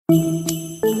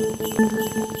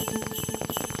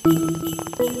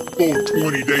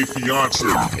20-day fiance.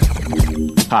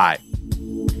 Hi.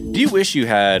 Do you wish you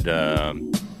had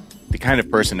the kind of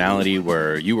personality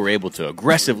where you were able to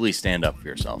aggressively stand up for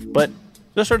yourself? But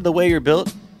just sort of the way you're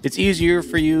built, it's easier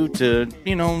for you to,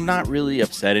 not really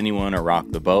upset anyone or rock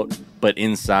the boat. But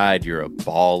inside, you're a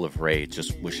ball of rage,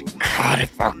 just wishing, God,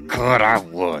 if I could, I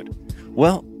would.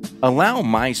 Well, allow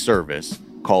my service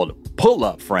called Pull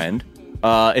Up Friend.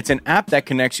 It's an app that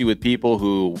connects you with people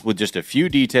who, with just a few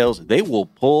details, they will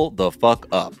pull the fuck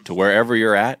up to wherever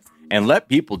you're at and let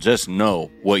people just know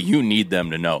what you need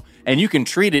them to know. And you can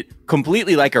treat it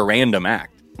completely like a random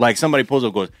act. Like somebody pulls up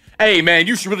and goes, hey, man,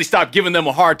 you should really stop giving them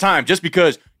a hard time just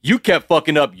because you kept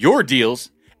fucking up your deals,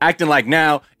 acting like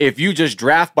now if you just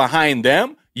draft behind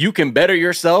them, you can better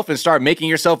yourself and start making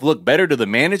yourself look better to the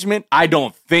management. I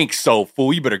don't think so,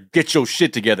 fool. You better get your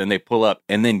shit together. And they pull up.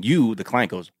 And then you, the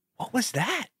client, goes, what was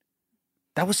that?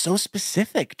 That was so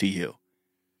specific to you.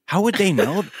 How would they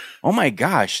know? Oh my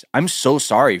gosh, I'm so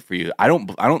sorry for you. I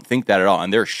don't think that at all.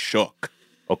 And they're shook.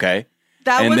 Okay.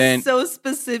 That and was so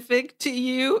specific to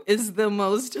you is the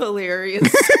most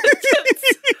hilarious.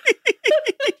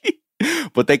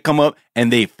 But they come up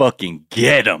and they fucking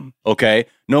get them. Okay.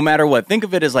 No matter what. Think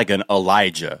of it as like an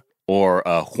Elijah or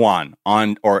a Juan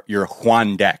or your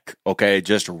Juan deck. Okay.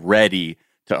 Just ready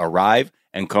to arrive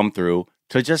and come through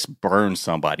to just burn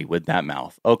somebody with that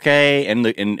mouth. Okay. In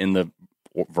the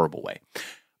verbal way.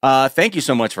 Thank you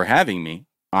so much for having me.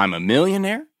 I'm a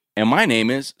millionaire and my name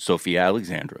is Sophia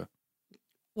Alexandra.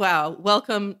 Wow.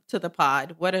 Welcome to the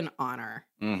pod. What an honor.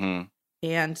 Mm-hmm.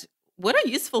 And what a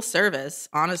useful service,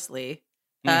 honestly.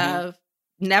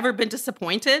 Never been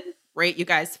disappointed. Rate you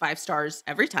guys 5 stars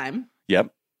every time.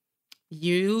 Yep.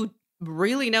 You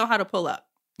really know how to pull up.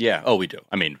 Yeah. Oh, we do.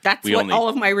 I mean, that's what all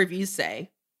of my reviews say.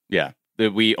 Yeah.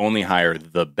 We only hire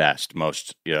the best,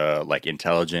 most like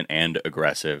intelligent and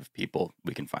aggressive people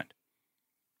we can find.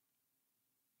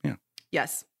 Yeah.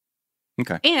 Yes.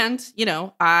 Okay. And,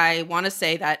 I want to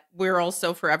say that we're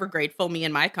also forever grateful, me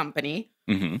and my company,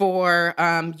 for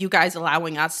you guys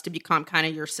allowing us to become kind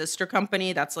of your sister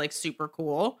company. That's like super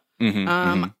cool.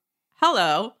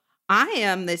 Hello, I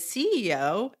am the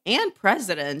CEO and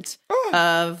president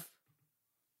of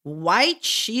White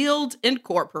Shield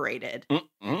Incorporated.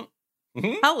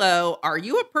 Hello, are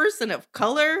you a person of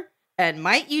color and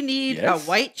might you need a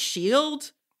white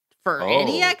shield for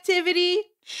any activity?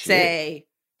 Shit. Say,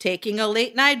 taking a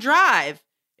late night drive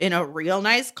in a real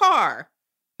nice car.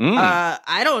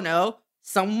 I don't know,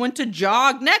 someone to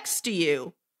jog next to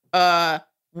you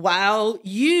while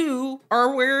you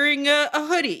are wearing a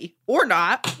hoodie or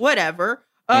not, whatever.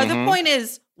 The point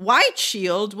is, White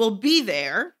Shield will be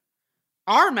there.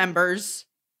 Our members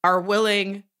are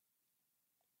willing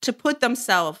to put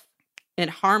themselves in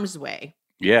harm's way.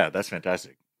 Yeah, that's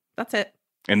fantastic. That's it.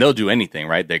 And they'll do anything,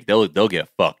 right? They'll get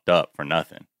fucked up for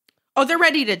nothing. Oh, they're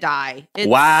ready to die.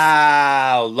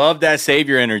 Wow. Love that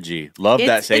savior energy.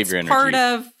 That savior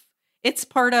energy. It's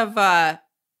part of a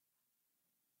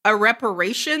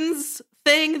reparations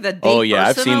thing that they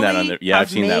I've seen that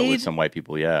I've seen that with some white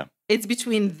people, yeah. It's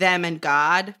between them and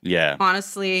God. Yeah.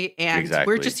 Honestly, and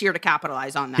we're just here to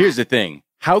capitalize on that. Here's the thing.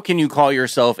 How can you call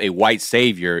yourself a white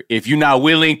savior if you're not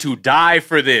willing to die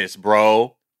for this,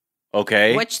 bro?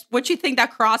 Okay? What you think that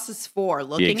cross is for?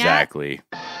 Looking exactly.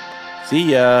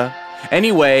 See ya.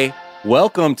 Anyway,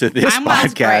 welcome to this I'm podcast.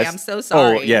 Wells Gray. I'm so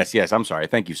sorry. Oh, yes. I'm sorry.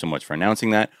 Thank you so much for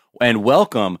announcing that. And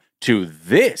welcome to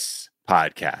this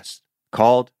podcast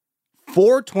called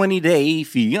 420-Day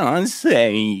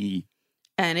Fiancé.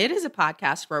 And it is a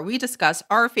podcast where we discuss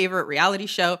our favorite reality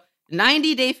show,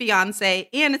 90 Day Fiancé,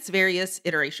 and its various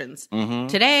iterations.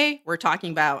 Today, we're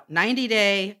talking about 90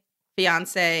 Day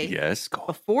Fiancé. Yes, go.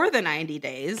 Before the 90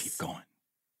 days. Keep going.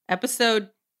 Episode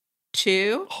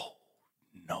 2. Oh,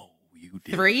 no, you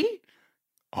did. 3.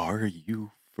 Are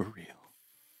you for real?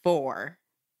 4.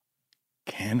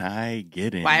 Can I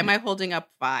get in? Why am I holding up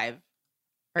 5?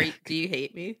 Do you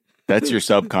hate me? That's your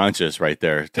subconscious right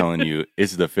there telling you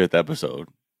it's the 5th episode.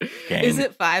 Gang. Is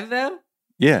it 5 though?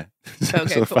 Yeah. Okay,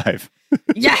 episode cool. 5.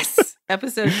 Yes.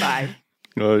 Episode 5.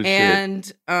 Oh, shit.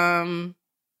 And the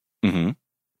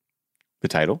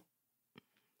title?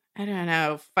 I don't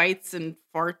know, fights and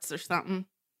farts or something.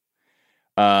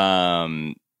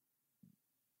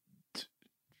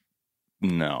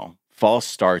 No. False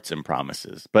starts and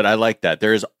promises. But I like that.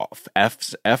 There's an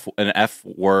F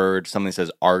word. Something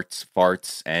says arts,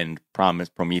 farts, and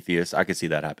Prometheus. I could see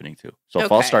that happening too. So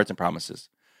false starts and promises.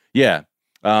 Yeah.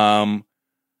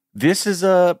 This is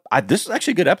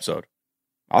actually a good episode.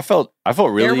 I felt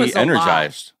really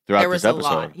energized throughout this episode. There was a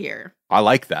lot here. I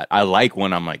like that. I like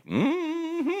when I'm like,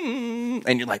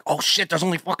 and you're like, oh shit, there's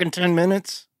only fucking 10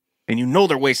 minutes. And you know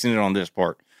they're wasting it on this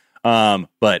part.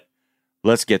 But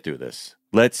let's get through this.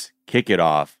 Let's kick it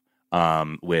off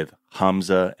with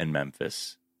Hamza and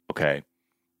Memphis. Okay.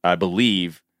 I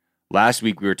believe last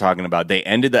week we were talking about, they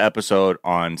ended the episode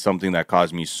on something that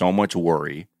caused me so much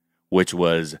worry, which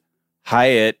was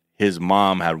Hyatt, his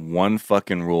mom, had one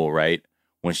fucking rule, right?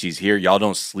 When she's here, y'all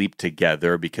don't sleep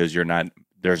together because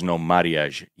there's no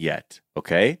mariage yet,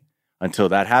 okay? Until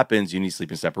that happens, you need to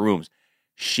sleep in separate rooms.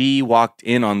 She walked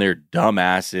in on their dumb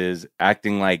asses,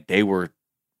 acting like they were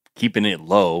keeping it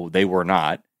low. They were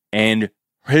not. And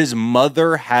his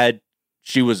mother it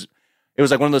was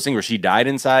like one of those things where she died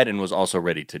inside and was also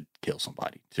ready to kill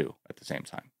somebody too at the same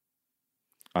time.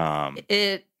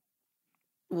 It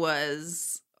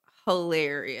was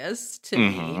hilarious to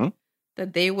me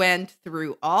that they went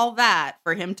through all that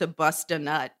for him to bust a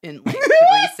nut in like 3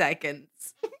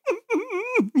 seconds.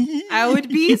 I would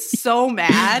be so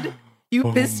mad.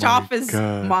 You pissed off his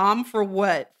mom for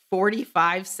what,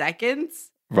 45 seconds?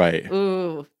 Right.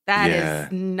 Ooh, that is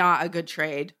not a good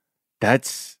trade.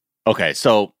 That's okay.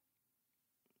 So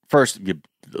first,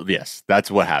 yes, that's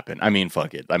what happened. I mean,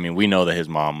 fuck it. I mean, we know that his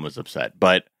mom was upset,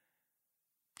 but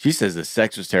she says the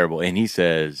sex was terrible. And he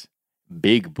says,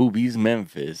 big boobies,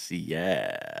 Memphis.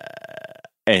 Yeah.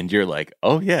 And you're like,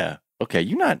 oh yeah. Okay.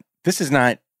 This is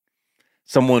not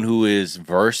someone who is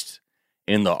versed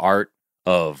in the art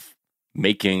of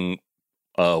making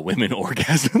women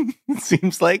orgasm, it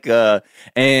seems like.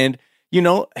 And,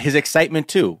 his excitement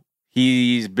too.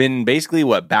 He's been basically,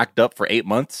 backed up for 8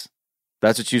 months?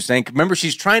 That's what she was saying. Remember,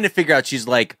 she's trying to figure out, she's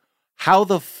like, how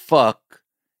the fuck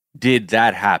did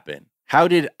that happen? How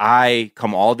did I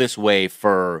come all this way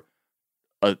for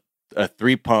a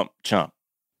 3-pump chump?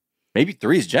 Maybe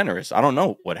 3 is generous. I don't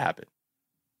know what happened.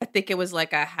 I think it was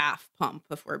like a half pump,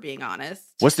 if we're being honest.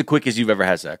 What's the quickest you've ever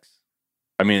had sex?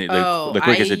 I mean, the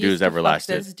quickest a dude's ever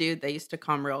lasted. This dude, they used to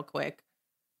come real quick.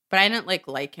 But I didn't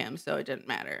like him, so it didn't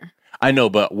matter. I know,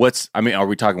 but are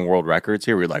we talking world records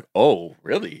here? We're like, oh,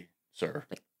 really, sir?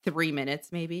 Like 3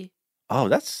 minutes, maybe. Oh,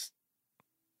 that's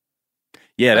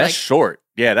short.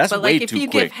 Yeah, that's way too quick. But if you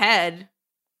give head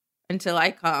until I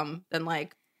come, then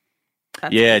that's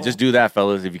cool. Just do that,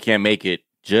 fellas. If you can't make it,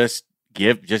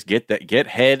 get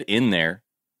head in there,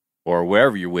 or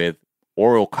wherever you're with,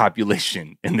 oral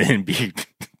copulation, and then be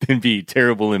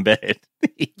terrible in bed.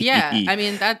 Yeah, I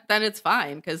mean that it's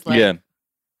fine because I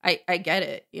get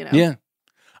it, Yeah,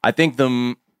 I think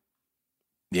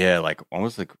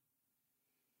almost like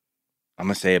I'm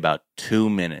gonna say about 2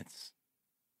 minutes,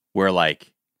 where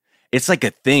it's like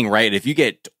a thing, right? If you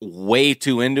get way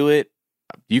too into it,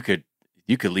 you could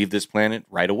leave this planet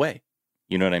right away.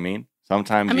 You know what I mean?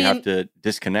 Sometimes you have to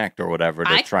disconnect or whatever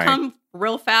to try. I come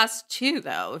real fast too,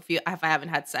 though. If I haven't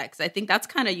had sex, I think that's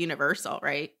kind of universal,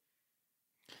 right?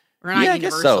 Or not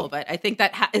universal, but I think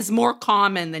that is more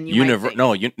common than you might think.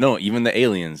 No, even the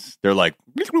aliens, they're like,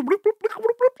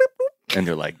 and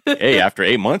they're like, hey, after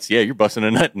 8 months, yeah, you're busting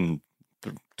a nut in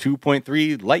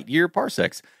 2.3 light year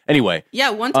parsecs. Anyway.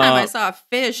 Yeah, one time I saw a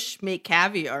fish make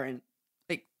caviar in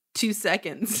like 2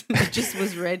 seconds. It just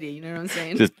was ready. You know what I'm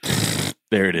saying?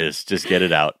 There it is. Just get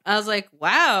it out. I was like,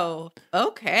 wow.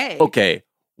 Okay. Okay.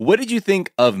 What did you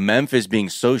think of Memphis being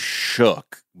so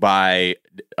shook by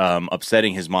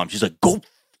upsetting his mom? She's like, go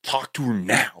talk to her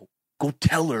now. Go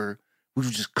tell her we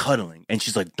were just cuddling. And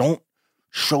she's like, don't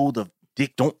show the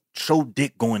dick. Don't show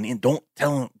dick going in. Don't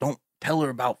tell her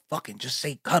about fucking. Just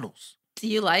say cuddles. Do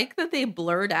you like that they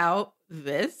blurred out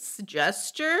this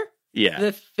gesture? Yeah.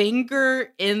 The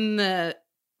finger in the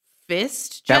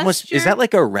fist gesture? Is that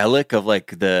like a relic of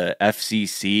like the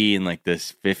FCC in like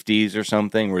this 50s or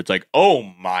something, where it's like, oh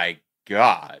my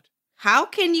God. How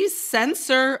can you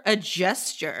censor a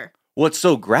gesture? Well, it's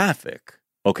so graphic.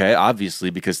 Okay, obviously,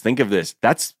 because think of this.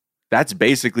 That's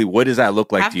basically, what does that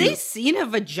look like to you? Have they seen a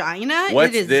vagina?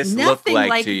 What's it is this nothing look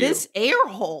like to you? This air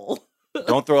hole.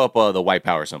 Don't throw up the white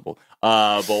power symbol.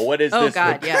 But what is this? Oh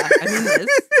God, yeah. I mean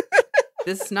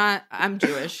this is not. I'm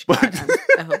Jewish. God,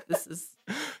 I hope this is.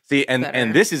 See,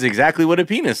 and this is exactly what a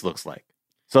penis looks like.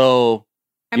 So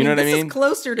you know what I mean? This is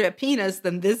closer to a penis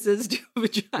than this is to a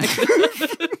vagina.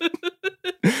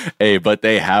 Hey, but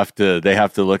they have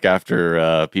to look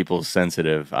after people's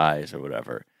sensitive eyes or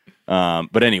whatever.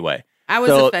 But anyway, I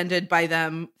was offended by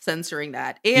them censoring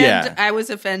that, and I was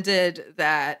offended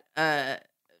that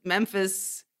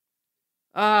Memphis.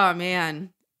 Oh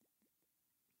man.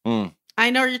 I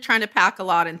know you're trying to pack a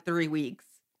lot in 3 weeks.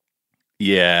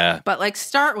 Yeah. But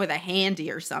start with a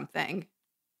handy or something.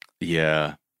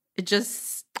 Yeah. It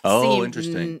just seemed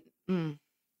interesting.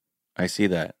 I see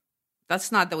that.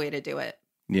 That's not the way to do it.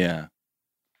 Yeah.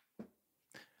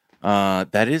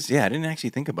 That is, yeah, I didn't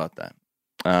actually think about that.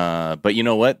 But you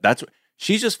know what?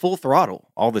 She's just full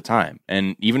throttle all the time.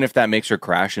 And even if that makes her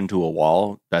crash into a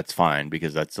wall, that's fine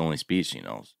because that's the only speed she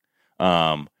knows.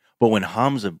 But when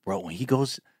Hamza, bro, when he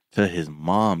goes to his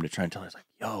mom to try and tell her, it's like,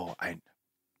 yo,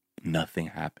 nothing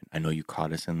happened. I know you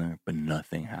caught us in there, but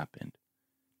nothing happened.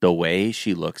 The way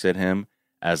she looks at him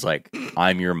as like,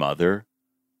 I'm your mother.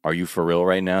 Are you for real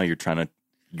right now? You're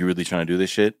really trying to do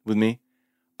this shit with me?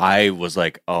 I was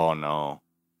like, oh no.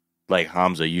 Like,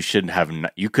 Hamza, you shouldn't have,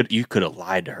 you could have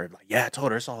lied to her. Like, yeah, I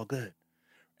told her it's all good.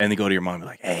 And then go to your mom and be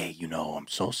like, hey, I'm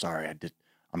so sorry.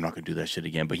 I'm not going to do that shit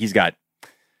again. But he thinks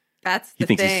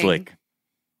he's slick.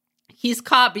 He's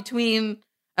caught between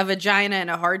a vagina and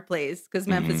a hard place because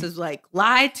Memphis is like,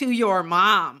 lie to your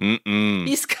mom.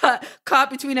 He's caught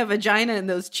between a vagina and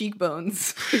those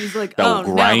cheekbones. He's like, oh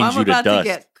no, I'm about to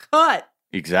get cut.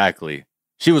 Exactly.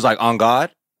 She was like, on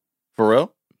God? For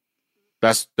real?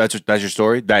 That's your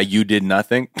story? That you did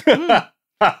nothing? And then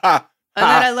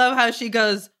I love how she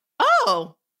goes,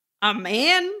 oh, a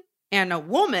man and a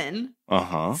woman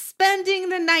spending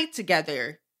the night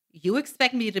together. You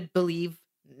expect me to believe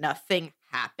nothing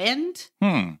happened?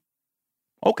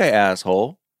 Okay,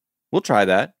 asshole. We'll try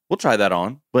that. We'll try that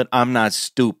on. But I'm not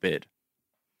stupid.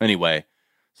 Anyway,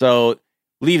 so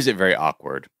leaves it very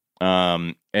awkward.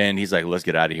 And he's like, let's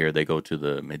get out of here. They go to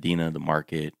the Medina, the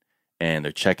market. And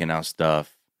they're checking out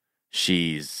stuff.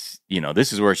 She's,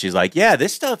 this is where she's like, yeah,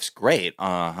 this stuff's great,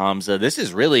 Hamza. This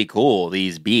is really cool,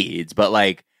 these beads. But,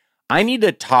 like, I need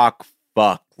to talk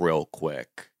fuck real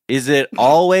quick. Is it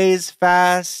always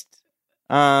fast?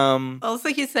 Also,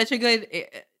 he's such a good,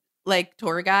 like,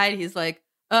 tour guide. He's like,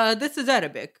 this is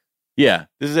Arabic. Yeah,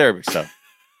 this is Arabic stuff.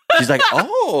 She's like,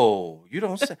 oh, you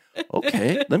don't say.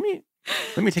 Okay, let me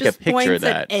take a picture of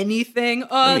that. At anything.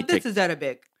 This is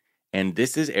Arabic. And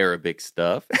this is Arabic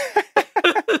stuff.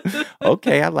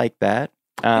 Okay, I like that.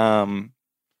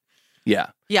 Yeah.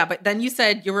 Yeah, but then you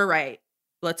said you were right.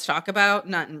 Let's talk about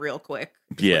nothing real quick.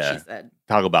 Yeah. What she said.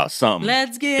 Talk about something.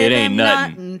 Let's get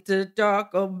nothing to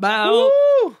talk about.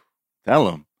 Woo! Tell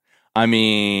him. I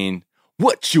mean,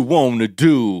 what you want to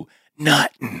do?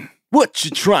 Nothing. What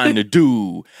you trying to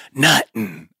do?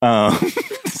 Nothing.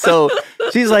 So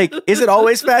she's like, is it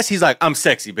always fast? He's like, I'm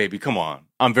sexy, baby. Come on.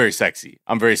 I'm very sexy.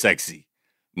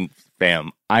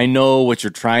 Fam, I know what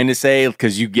you're trying to say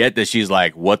because you get that she's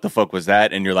like, what the fuck was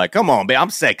that? And you're like, come on, babe,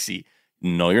 I'm sexy.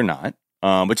 No, you're not.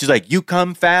 But she's like, you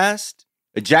come fast,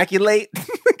 ejaculate.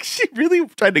 She really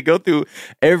tried to go through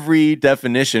every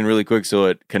definition really quick so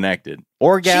it connected.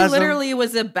 Orgasm. She literally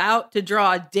was about to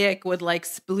draw a dick with like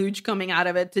splooge coming out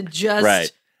of it to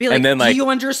just be like, and then, do you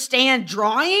understand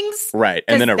drawings? Right.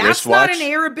 And then a wristwatch. That's not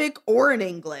an Arabic or an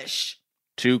English.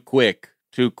 Too quick.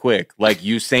 Like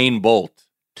Usain Bolt.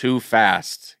 Too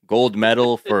fast. Gold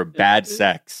medal for bad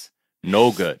sex.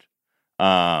 No good.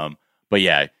 But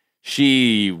yeah,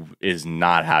 she is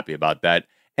not happy about that.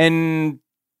 And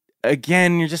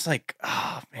again, you're just like,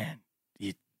 oh man,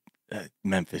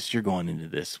 Memphis, you're going into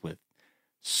this with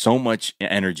so much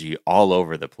energy all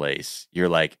over the place. You're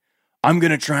like, I'm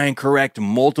going to try and correct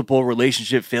multiple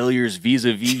relationship failures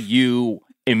vis-a-vis you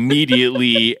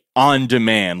immediately on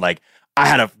demand. Like, I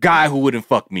had a guy who wouldn't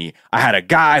fuck me. I had a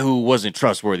guy who wasn't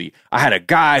trustworthy. I had a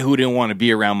guy who didn't want to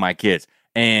be around my kids.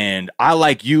 And I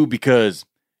like you because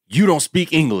you don't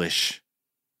speak English.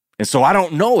 And so I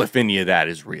don't know if any of that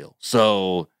is real.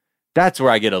 So that's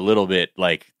where I get a little bit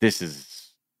like, this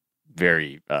is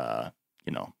very,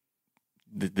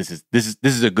 this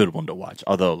is a good one to watch.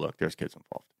 Although, look, there's kids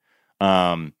involved.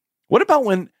 What about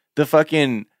when the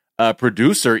fucking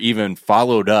producer even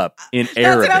followed up in Arabic?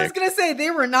 That's what I was going to say. They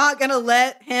were not going to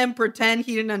let him pretend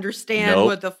he didn't understand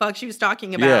what the fuck she was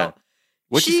talking about. Yeah.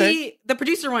 What'd she say? The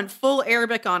producer went full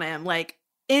Arabic on him, like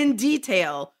in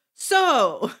detail.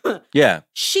 So, yeah,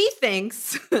 she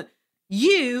thinks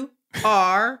you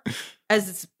are,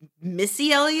 as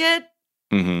Missy Elliott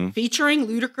featuring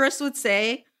Ludacris would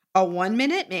say, a 1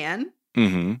 minute man.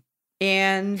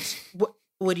 And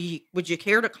would you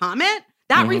care to comment?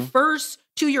 That refers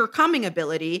to your coming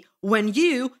ability when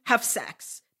you have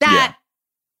sex.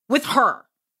 With her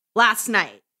last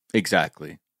night.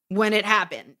 Exactly. When it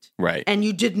happened. Right. And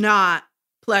you did not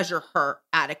pleasure her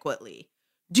adequately.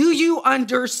 Do you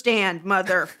understand,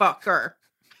 motherfucker?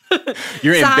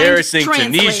 You're embarrassing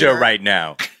Tanisha right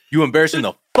now. You embarrassing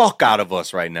the fuck out of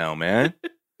us right now, man.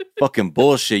 Fucking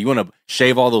bullshit. You want to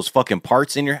shave all those fucking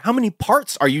parts in your... How many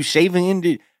parts are you shaving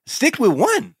into? Stick with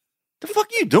one. The fuck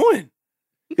are you doing?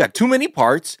 You got too many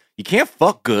parts. You can't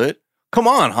fuck good. Come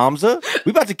on, Hamza. We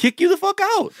about to kick you the fuck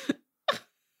out.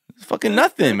 It's fucking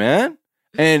nothing, man.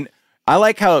 And I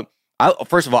like how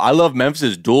First of all, I love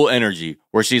Memphis' dual energy,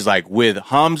 where she's like with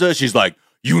Hamza, she's like,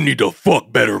 "You need to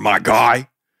fuck better, my guy."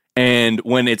 And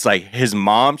when it's like his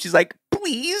mom, she's like,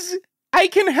 "Please, I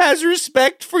can has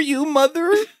respect for you,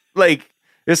 mother." Like,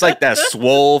 it's like that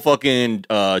swole fucking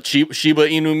Shiba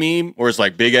Inu meme, where it's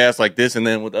like big ass like this, and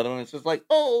then with the other one, it's just like,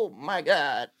 "Oh my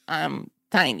god, I'm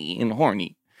tiny and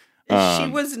horny." She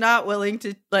was not willing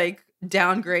to like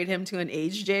downgrade him to an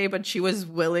HJ, but she was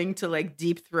willing to like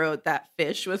deep throat that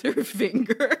fish with her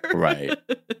finger. Right.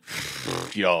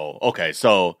 Yo, okay,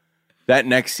 so that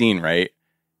next scene, right?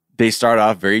 They start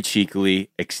off very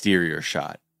cheekily, exterior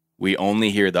shot. We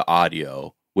only hear the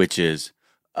audio, which is,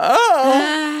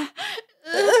 and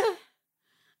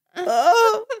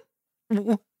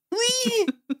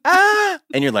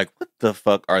you're like, what the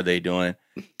fuck are they doing?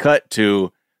 Cut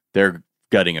to they're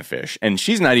gutting a fish, and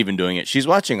she's not even doing it. She's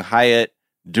watching Hyatt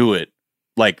do it,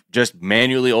 like just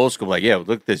manually, old school. Like, yeah,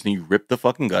 look at this, and you rip the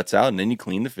fucking guts out, and then you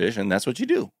clean the fish, and that's what you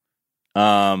do.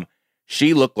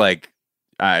 She looked like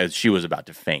she was about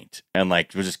to faint, and like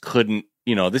just couldn't.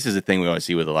 You know, this is a thing we always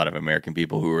see with a lot of American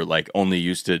people who are like only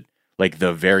used to like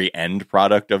the very end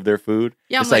product of their food.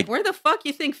 Yeah, I'm like, where the fuck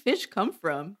you think fish come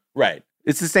from? Right.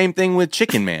 It's the same thing with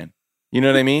Chicken Man. You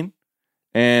know what I mean?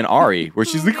 And Ari, where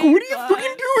she's like, "What are you fucking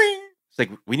doing?" It's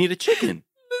like, we need a chicken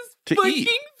this to eat.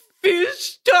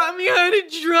 Fish taught me how to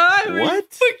drive. What? Are you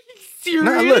fucking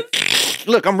serious?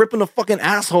 Nah, look, I'm ripping the fucking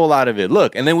asshole out of it.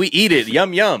 Look, and then we eat it.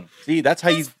 Yum, yum. See, that's how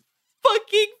you...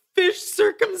 Fucking fish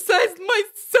circumcised my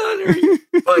son. Are you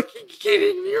fucking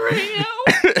kidding me right now?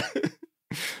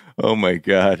 Oh my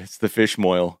God. It's the fish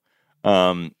moil.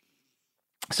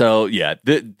 So yeah,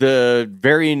 the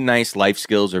very nice life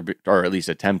skills are at least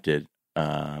attempted.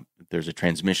 There's a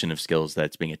transmission of skills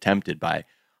that's being attempted by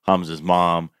Hamza's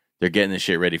mom. They're getting this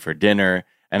shit ready for dinner.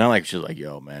 And she's like,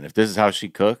 yo, man, if this is how she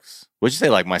cooks, what'd you say?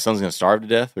 Like, my son's going to starve to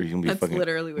death? Or you going to be That's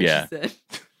literally what she said.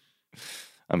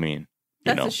 I mean,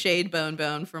 that's a shade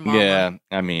bone for mama. Yeah.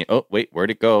 I mean, oh, wait,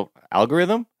 where'd it go?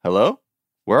 Algorithm? Hello?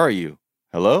 Where are you?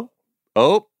 Hello?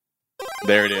 Oh,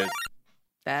 there it is.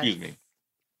 That's Excuse me.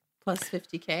 Plus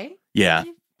 50K? Yeah,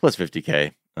 plus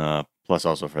 50K. Plus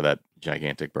also for that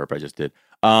gigantic burp I just did.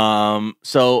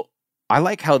 So I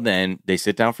like how then they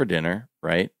sit down for dinner,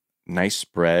 right? Nice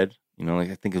spread. You know,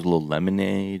 like I think it's a little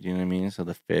lemonade, you know what I mean? So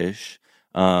the fish.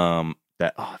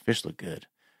 Fish look good.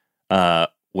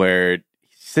 Where he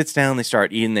sits down, they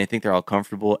start eating, they think they're all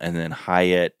comfortable, and then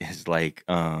Hyatt is like,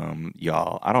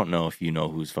 y'all, I don't know if you know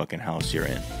whose fucking house you're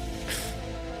in.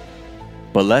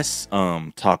 But let's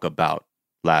talk about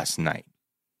last night.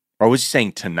 Or was she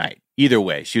saying tonight? Either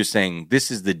way, she was saying this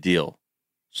is the deal.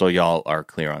 So y'all are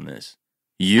clear on this.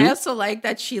 I also like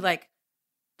that she like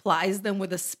plies them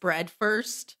with a spread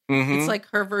first. Mm-hmm. It's like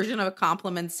her version of a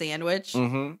compliment sandwich.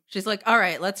 Mm-hmm. She's like, all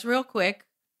right, let's real quick.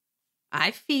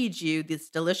 I feed you this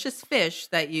delicious fish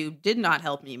that you did not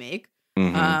help me make.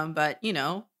 Mm-hmm. But, you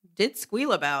know, did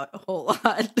squeal about a whole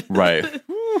lot. Right.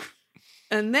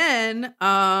 And then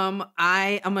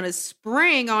I am going to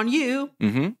spring on you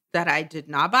that I did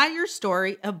not buy your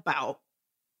story about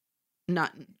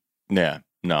nothing. Yeah.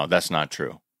 No, that's not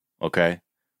true. Okay.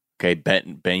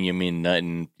 Benjamin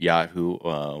Nutton Yahoo.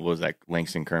 What was that?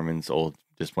 Langston Kerman's old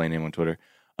display name on Twitter.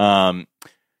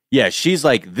 Yeah, she's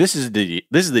like, this is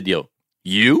the deal.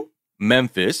 You,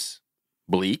 Memphis,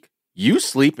 Bleak, you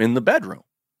sleep in the bedroom.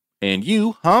 And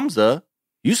you, Hamza,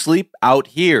 you sleep out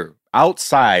here,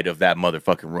 outside of that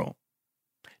motherfucking room.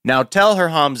 Now tell her,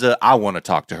 Hamza, I want to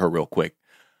talk to her real quick.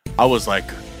 I was like,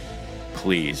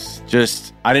 please,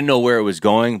 I didn't know where it was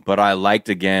going, but I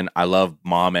love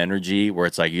mom energy where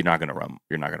it's like, you're not going to run.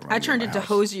 I turned into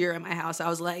Hosier in my house. I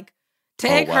was like,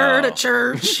 take her to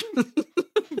church.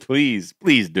 Please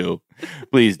do.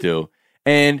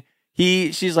 And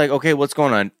she's like, okay, what's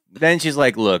going on? Then she's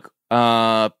like, look,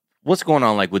 what's going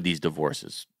on like with these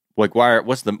divorces? Like,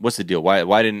 what's the deal?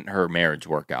 Why didn't her marriage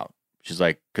work out? She's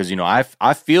like, because, you know,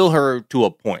 I feel her to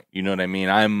a point. You know what I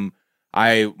mean?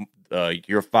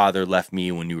 Your father left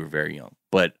me when you were very young,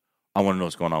 but I want to know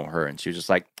what's going on with her. And she was just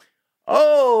like,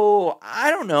 oh,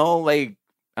 I don't know. Like,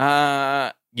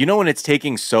 you know, when it's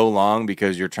taking so long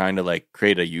because you're trying to like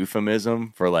create a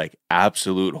euphemism for like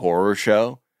absolute horror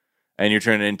show and you're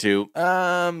turning into,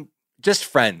 just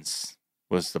friends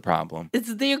was the problem.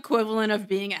 It's the equivalent of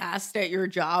being asked at your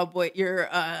job what your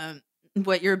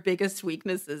biggest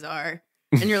weaknesses are.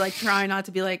 And you're like trying not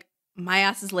to be like, my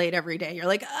ass is late every day. You're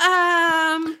like,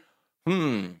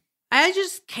 I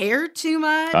just care too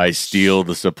much. I steal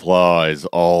the supplies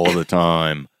all the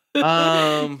time.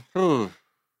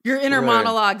 Your inner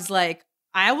monologue's like,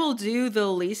 I will do the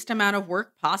least amount of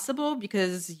work possible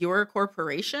because you're a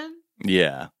corporation.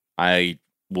 Yeah. I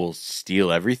will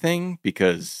steal everything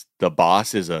because the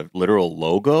boss is a literal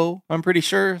logo, I'm pretty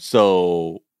sure.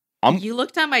 So you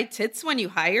looked at my tits when you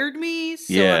hired me,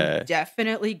 so Yeah. I'm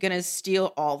definitely gonna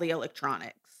steal all the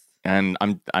electronics. And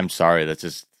I'm sorry, that's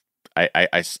just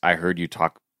I heard you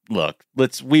talk. Look,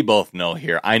 we both know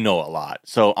here. I know a lot.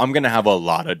 So I'm gonna have a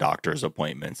lot of doctor's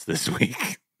appointments this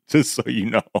week. Just so you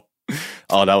know.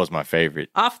 Oh, that was my favorite.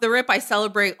 Off the rip, I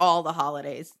celebrate all the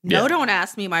holidays. No, don't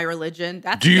ask me my religion.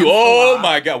 That's Do you? Oh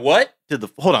my God! What?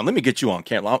 Hold on. Let me get you on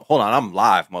camera. Hold on. I'm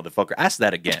live, motherfucker. Ask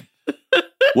that again.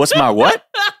 What's my what?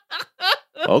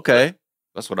 Okay,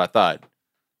 that's what I thought.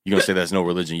 You gonna say there's no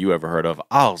religion you ever heard of?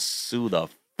 I'll sue the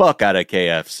fuck out of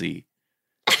KFC.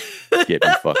 Get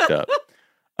me fucked up.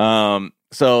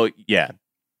 So yeah,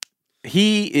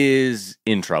 he is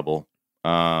in trouble.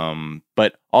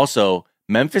 But also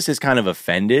Memphis is kind of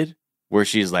offended where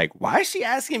she's like, why is she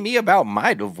asking me about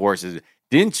my divorces?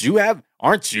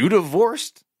 Aren't you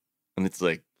divorced? And it's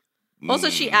like, also,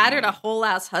 she added a whole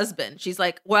ass husband. She's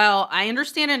like, well, I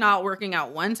understand it not working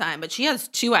out one time, but she has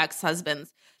 2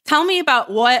 ex-husbands. Tell me about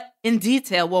what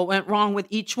went wrong with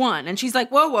each one. And she's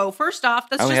like, whoa, first off,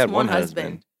 that's just one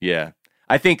husband. Yeah.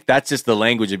 I think that's just the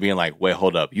language of being like, wait,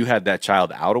 hold up. You had that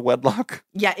child out of wedlock?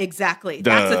 Yeah, exactly.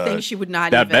 That's the thing she would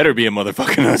not That better be a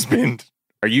motherfucking husband.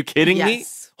 Are you kidding me?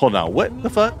 Hold on. What the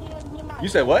fuck? You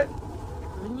said what?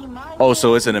 Oh,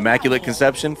 so it's an immaculate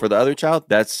conception for the other child?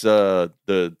 That's the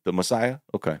Messiah?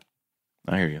 Okay.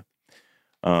 I hear you.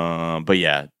 But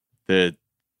yeah, this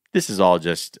is all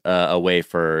just a way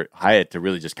for Hyatt to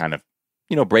really just kind of,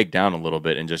 break down a little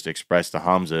bit and just express to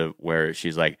Hamza where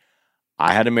she's like,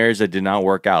 I had a marriage that did not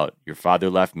work out. Your father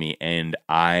left me, and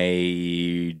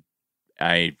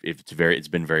it's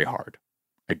been very hard.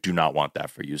 I do not want that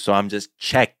for you. So I'm just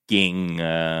checking,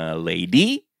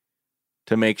 lady,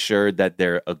 to make sure that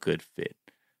they're a good fit.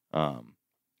 And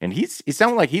it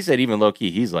sounded like he said even low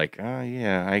key, he's like,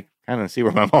 yeah, I kind of see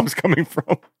where my mom's coming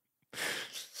from.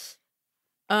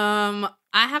 I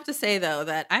have to say though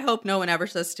that I hope no one ever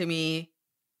says to me,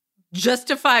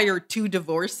 justify your 2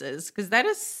 divorces, because that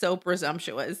is so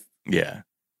presumptuous. Yeah.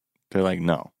 They're like,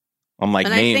 no. I'm like,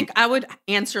 and I think I would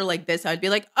answer like this. I'd be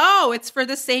like, oh, it's for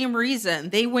the same reason.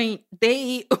 They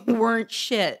weren't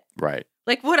shit. Right.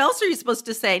 Like, what else are you supposed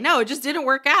to say? No, it just didn't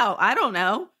work out. I don't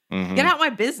know. Mm-hmm. Get out my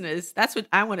business. That's what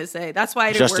I want to say. That's why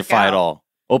I didn't justify work out. it all.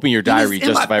 Open your diary,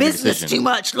 justify every decision. Business too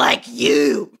much like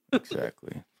you.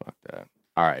 Exactly. Fuck that.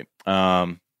 All right.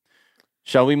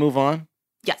 Shall we move on?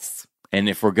 Yes. And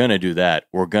if we're going to do that,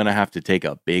 we're going to have to take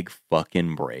a big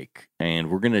fucking break. And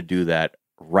we're going to do that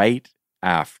right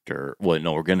after. Well,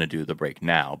 no, we're going to do the break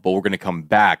now. But we're going to come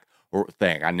back.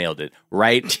 I nailed it.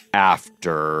 Right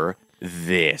after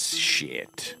this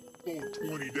shit.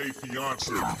 20-day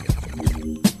fiance.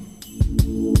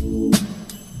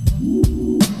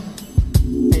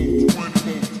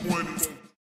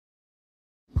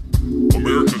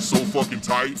 America's so fucking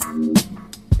tight.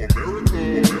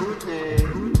 America.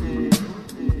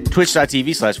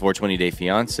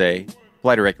 Twitch.tv/420dayfiance.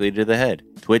 Apply directly to the head.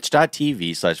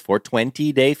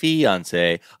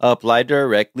 Twitch.tv/420dayfiance. Apply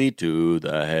directly to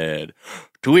the head.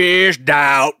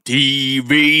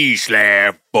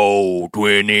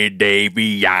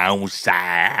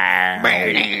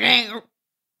 Twitch.tv/420dayfiance.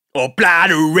 Apply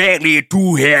directly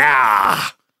to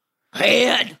head.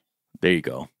 There you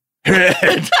go.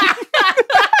 Head.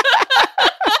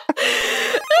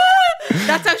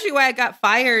 That's actually why I got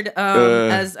fired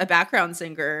as a background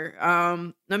singer.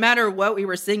 No matter what we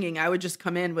were singing, I would just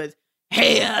come in with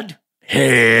head.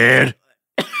 And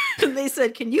they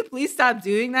said, "Can you please stop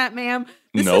doing that, ma'am?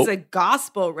 This Nope. is a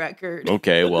gospel record."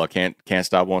 Okay, well, can't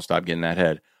stop, won't stop getting that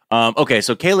head. Okay,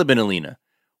 so Caleb and Alina,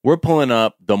 we're pulling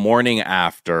up the morning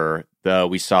after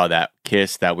we saw that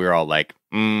kiss that we were all like,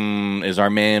 is our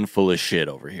man full of shit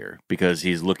over here? Because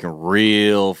he's looking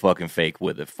real fucking fake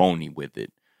with it, phony with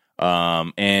it.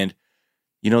 And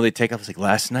they take off, it's like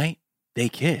last night they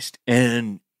kissed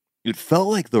and it felt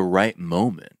like the right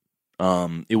moment.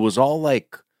 It was all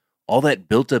like all that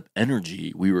built up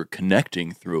energy. We were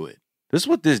connecting through it. This is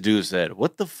what this dude said.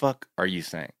 What the fuck are you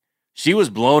saying? She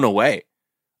was blown away,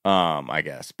 I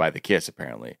guess, by the kiss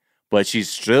apparently, but she's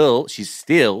still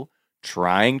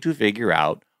trying to figure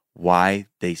out why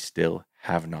they still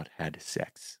have not had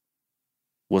sex.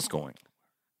 What's going on?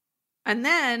 And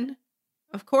then,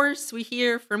 of course, we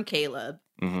hear from Caleb,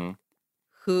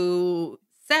 who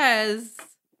says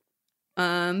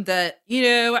that,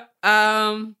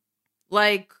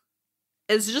 like,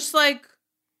 it's just like,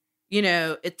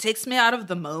 it takes me out of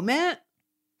the moment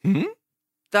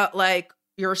that, like,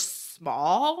 you're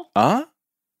small.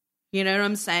 You know what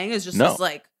I'm saying? It's just No. this,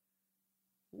 like,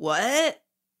 what?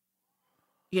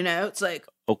 You know, it's like,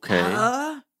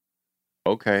 Okay.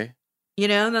 Okay. you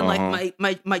know, and then Uh-huh. like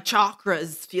my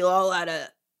chakras feel all out of,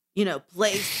 you know,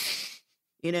 place,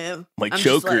 you know. My I'm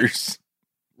just like, chokers.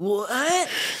 what?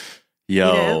 You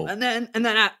know, Yo. and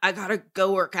then I gotta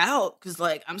go work out because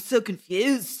like I'm so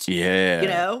confused. Yeah. You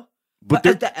know? But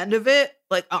But at the end of it,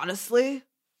 like honestly,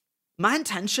 my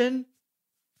intention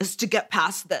is to get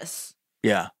past this.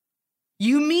 yeah.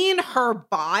 You mean her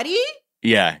body?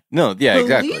 Yeah. No, yeah,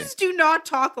 exactly. Police do not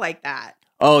talk like that.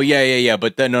 Oh, yeah.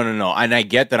 But then, no. And I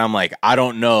get that. I'm like, I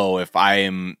don't know if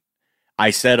I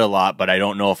said a lot, but I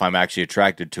don't know if I'm actually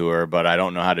attracted to her, but I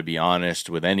don't know how to be honest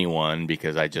with anyone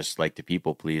because I just like to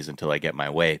people please until I get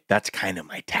my way. That's kind of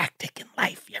my tactic in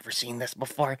life. You ever seen this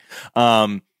before?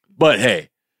 But hey,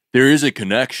 there is a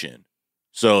connection.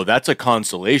 So that's a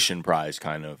consolation prize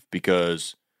kind of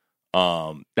because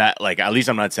that like at least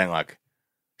I'm not saying like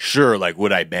sure, like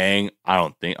would I bang? I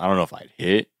don't know if I'd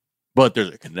hit, but there's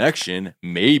a connection.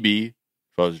 Maybe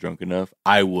if I was drunk enough,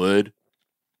 I would.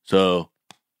 So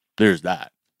there's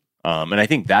that. And I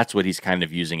think that's what he's kind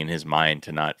of using in his mind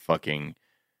to not fucking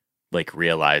like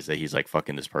realize that he's like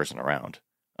fucking this person around.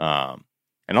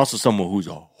 And also someone who's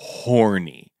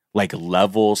horny, like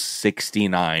level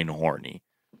 69 horny.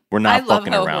 We're not I love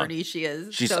fucking how around. horny she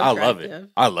is. She's, So I love attractive. it.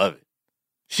 I love it.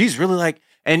 She's really like,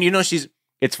 and you know,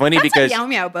 it's funny That's because a meow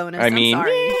meow bonus. I mean, I'm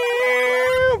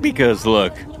sorry. because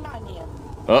look,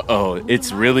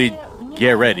 it's really,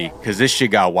 get ready, because this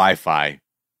shit got Wi-Fi,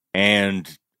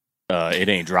 and it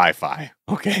ain't dry-fi,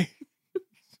 okay?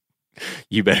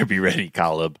 You better be ready,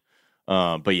 Caleb.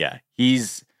 But yeah,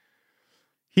 he's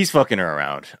fucking her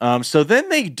around. So then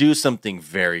they do something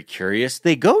very curious.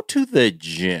 They go to the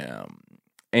gym,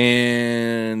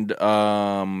 and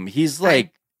he's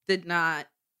like, Did not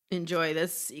enjoy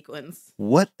this sequence.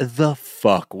 what the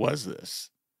fuck was this?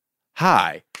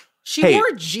 Hi. She Hey.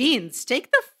 wore jeans.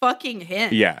 Take the fucking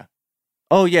hint. Yeah.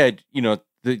 Oh, yeah. You know,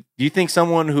 do you think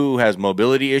someone who has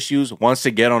mobility issues wants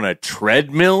to get on a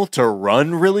treadmill to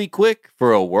run really quick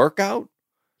for a workout?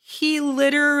 He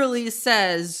literally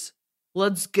says,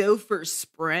 let's go for a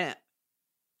sprint.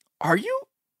 Are you?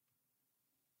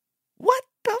 What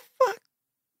the fuck?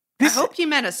 I hope he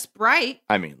meant a Sprite.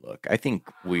 I mean, look, I think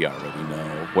we already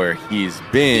know where he's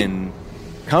been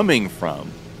coming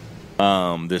from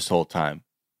this whole time.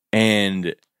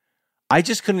 And I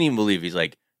just couldn't even believe he's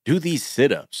like, do these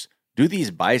sit-ups, do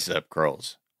these bicep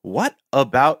curls. What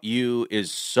about you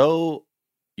is so,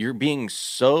 you're being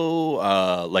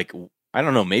so, like, I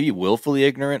don't know, maybe willfully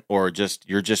ignorant or just,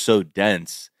 you're just so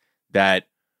dense that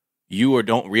you or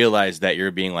don't realize that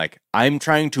you're being like, I'm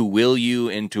trying to will you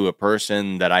into a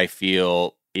person that I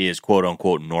feel is quote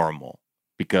unquote normal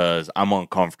because I'm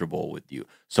uncomfortable with you.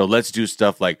 So let's do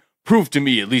stuff like prove to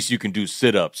me at least you can do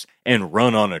sit-ups and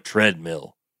run on a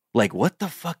treadmill. Like, what the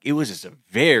fuck? It was just a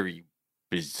very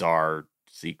bizarre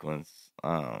sequence.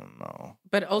 I don't know.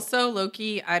 But also,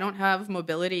 Loki, I don't have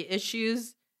mobility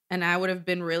issues, and I would have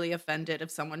been really offended if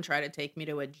someone tried to take me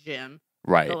to a gym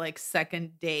Right. the like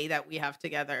second day that we have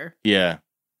together. Yeah.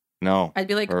 No. I'd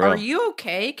be like, for real. are you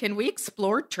okay? Can we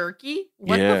explore Turkey?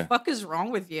 What Yeah. the fuck is wrong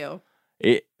with you?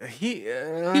 He He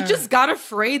just got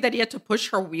afraid that he had to push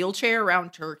her wheelchair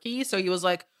around Turkey. So he was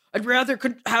like, I'd rather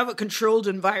have a controlled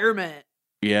environment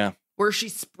Yeah. where she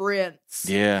sprints.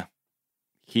 Yeah.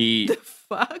 He The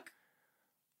fuck?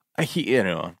 you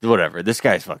know, whatever. This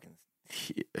guy's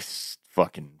it's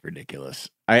fucking ridiculous.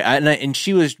 And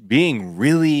she was being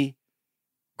really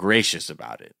gracious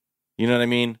about it. You know what I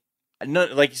mean? No,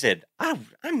 like you said, I'm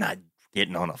not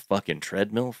getting on a fucking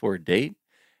treadmill for a date.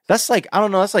 That's like, I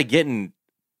don't know. That's like getting,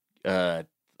 I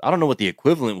don't know what the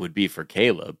equivalent would be for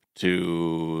Caleb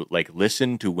to like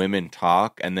listen to women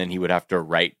talk, and then he would have to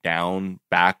write down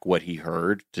back what he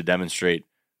heard to demonstrate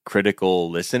critical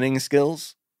listening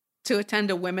skills. To attend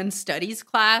a women's studies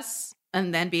class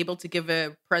and then be able to give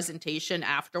a presentation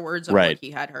afterwards on Right. what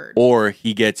he had heard. Or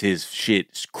he gets his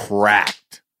shit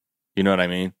cracked. You know what I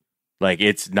mean? Like,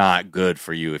 it's not good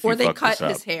for you if Or you they fuck cut this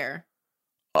up. his hair.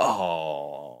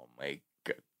 Oh my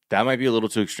god, that might be a little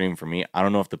too extreme for me. I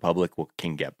don't know if the public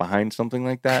can get behind something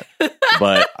like that,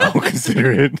 but I'll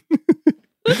consider it.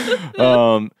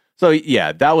 So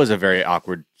yeah, that was a very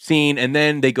awkward scene, and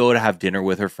then they go to have dinner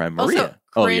with her friend Maria.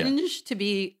 Also, cringe to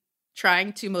be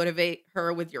trying to motivate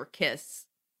her with your kiss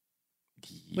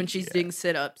when she's doing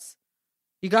sit-ups.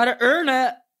 You gotta earn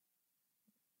it.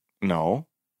 No,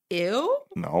 Ew.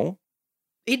 no.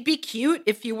 It'd be cute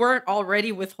if you weren't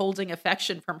already withholding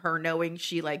affection from her, knowing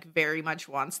she like very much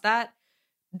wants that.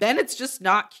 Then it's just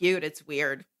not cute. It's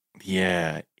weird.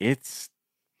 Yeah, it's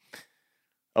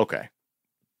okay.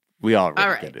 We already All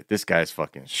right. get it. This guy's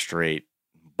fucking straight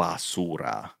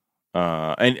basura.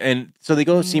 And so they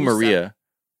go see Musa. Maria.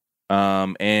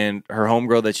 And her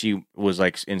homegirl that she was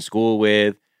like in school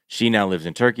with, she now lives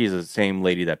in Turkey. Is the same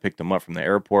lady that picked them up from the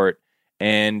airport.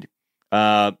 And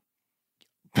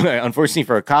unfortunately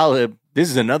for Caleb, this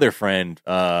is another friend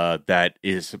that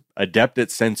is adept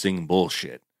at sensing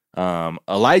bullshit.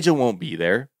 Elijah won't be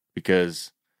there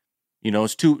because,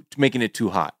 it's making it too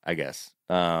hot, I guess.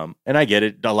 And I get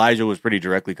it. Elijah was pretty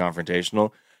directly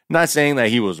confrontational. Not saying that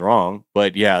he was wrong,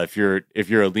 but yeah, if you're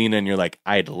Alina and you're like,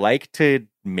 I'd like to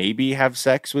maybe have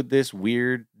sex with this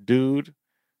weird dude,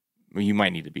 you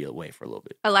might need to be away for a little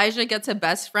bit. Elijah gets a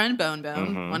best friend, Bone,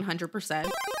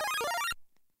 100%.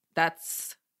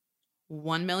 That's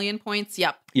 1 million points.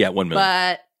 Yep. Yeah, 1 million.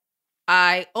 But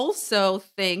I also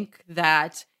think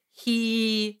that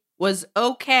he was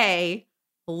okay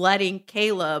letting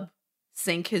Caleb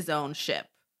sink his own ship.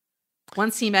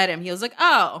 Once he met him, he was like,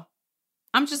 oh,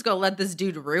 I'm just going to let this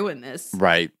dude ruin this.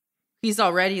 Right. He's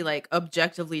already like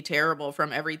objectively terrible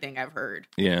from everything I've heard.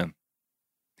 Yeah.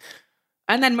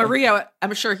 And then Maria,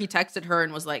 I'm sure he texted her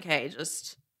and was like, hey,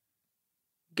 just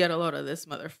get a load of this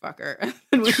motherfucker.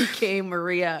 And when he came,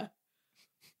 Maria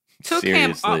took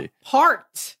Seriously. him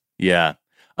apart. Yeah.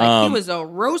 Like he was a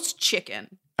roast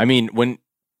chicken. I mean, when,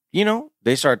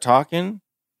 they start talking,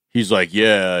 he's like,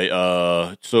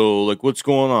 yeah, so like what's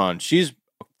going on? She's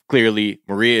clearly,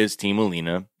 Maria is Team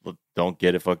Alina. Don't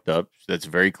get it fucked up. That's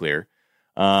very clear.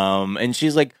 And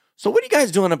she's like, so what are you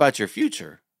guys doing about your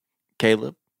future,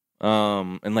 Caleb?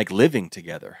 And like living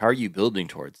together. How are you building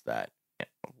towards that?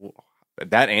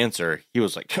 That answer, he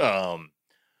was like,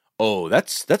 oh,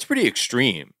 that's pretty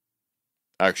extreme.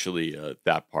 Actually,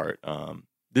 that part.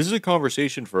 This is a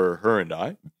conversation for her and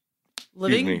I.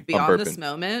 Living beyond this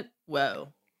moment,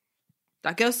 whoa.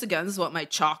 That goes against what my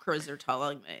chakras are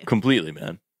telling me. Completely,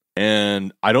 man.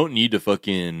 And I don't need to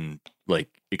fucking like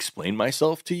explain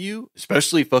myself to you,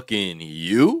 especially fucking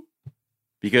you,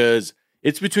 because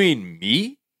it's between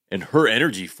me and her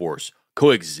energy force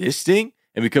coexisting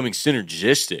and becoming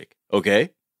synergistic.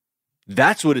 Okay,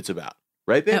 that's what it's about,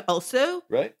 right, babe? And also,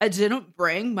 right? I didn't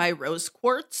bring my rose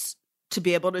quartz to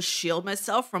be able to shield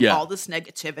myself from all this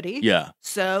negativity. Yeah.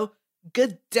 So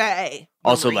good day.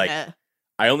 Also, Marina. like,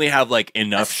 I only have like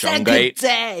enough Good shungite.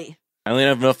 day. I only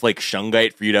have enough like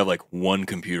shungite for you to have like one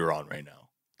computer on right now.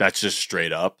 That's just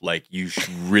straight up. Like you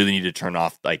really need to turn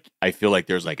off. Like I feel like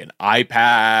there's like an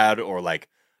iPad or like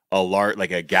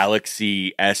like a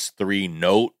Galaxy S3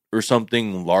 Note or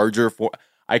something larger for.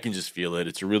 I can just feel it.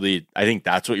 It's really. I think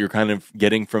that's what you're kind of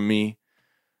getting from me.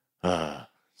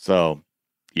 So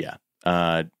yeah,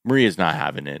 Maria's not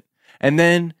having it. And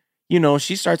then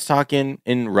she starts talking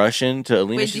in Russian to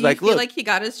Alina. Wait, She's do you like, feel "Look, like he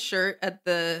got his shirt at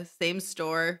the same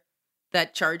store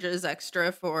that charges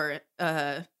extra for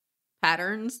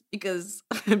patterns? Because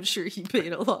I'm sure he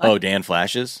paid a lot." Oh, Dan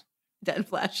Flashes. Dan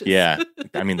Flashes. Yeah,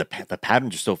 I mean the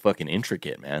patterns are so fucking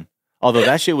intricate, man. Although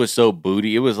that shit was so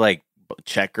booty, it was like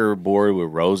checkerboard with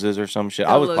roses or some shit.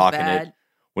 I was clocking it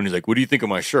when he's like, "What do you think of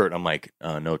my shirt?" I'm like,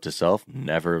 "Note to self: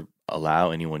 never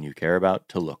allow anyone you care about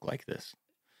to look like this."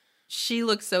 She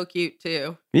looks so cute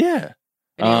too. Yeah,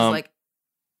 and he was like,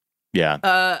 "Yeah,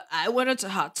 I went into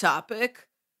Hot Topic,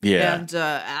 yeah, and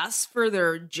asked for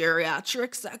their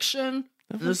geriatric section.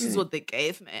 And this is what they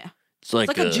gave me. It's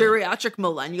like a geriatric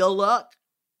millennial look."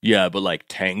 Yeah, but like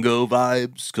tango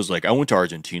vibes, because like I went to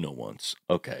Argentina once.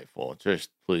 Okay, full. Just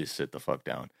please sit the fuck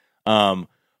down.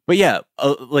 But yeah,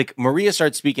 like Maria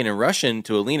starts speaking in Russian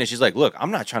to Alina. She's like, "Look,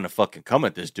 I'm not trying to fucking come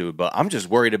at this dude, but I'm just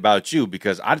worried about you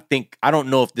because I don't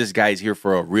know if this guy's here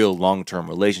for a real long-term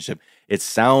relationship. It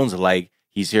sounds like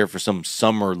he's here for some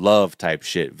summer love type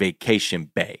shit, vacation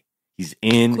bay. He's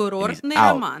in, and he's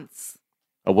out."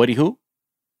 Who?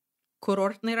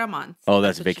 Kurortny romance. Oh,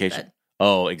 that's vacation.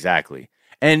 Oh, exactly.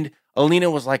 And Alina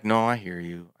was like, "No, I hear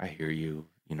you.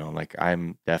 Like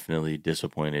I'm definitely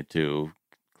disappointed too,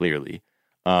 clearly."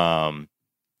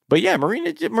 But yeah,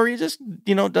 Maria just,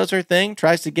 does her thing,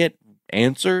 tries to get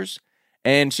answers.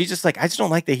 And she's just like, I just don't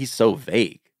like that he's so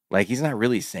vague. Like he's not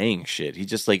really saying shit. He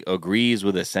just like agrees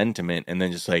with a sentiment and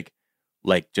then just like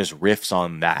just riffs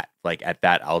on that, like at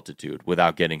that altitude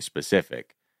without getting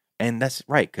specific. And that's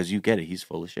right. 'Cause you get it. He's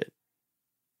full of shit.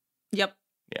 Yep.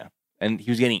 Yeah. And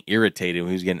he was getting irritated when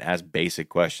he was getting asked basic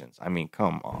questions. I mean,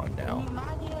 come on now.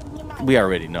 We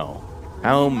already know.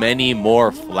 How many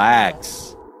more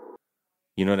flags?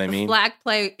 You know what I mean? Flag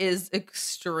play is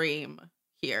extreme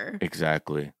here.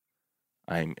 Exactly.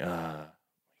 God.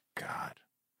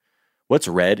 What's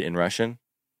red in Russian?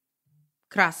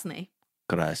 Krasny.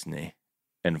 Krasny.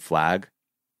 And flag?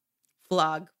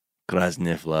 Flag.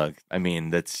 Krasny flag. I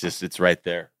mean, it's right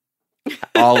there.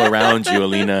 all around you,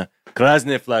 Alina.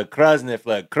 Krasny flag, Krasny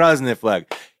flag, Krasny flag.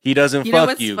 He doesn't You know fuck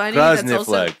what's you. funny? That's Krasny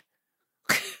also- flag.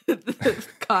 The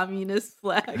communist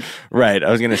flag. Right,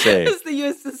 I was gonna say. It's the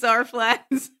USSR flag.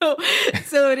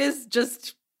 So it is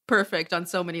just perfect on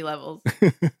so many levels.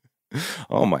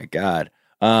 Oh my god.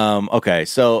 Okay,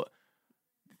 so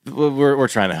we're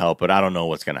trying to help, but I don't know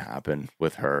what's gonna happen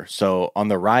with her. So on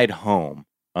the ride home,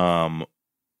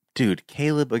 dude,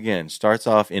 Caleb again starts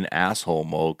off in asshole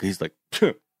mode because he's like,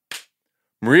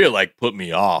 Maria like put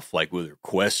me off like with her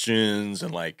questions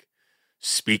and like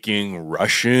speaking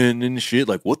Russian and shit.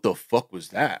 Like, what the fuck was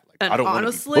that? Like, And I don't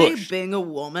honestly, want to be pushed. being a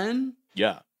woman,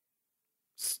 Yeah.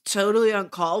 it's totally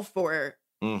uncalled for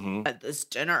Mm-hmm. at this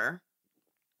dinner.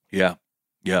 Yeah.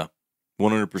 Yeah.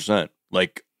 100%.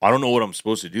 Like, I don't know what I'm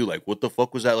supposed to do. Like, what the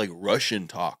fuck was that like Russian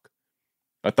talk?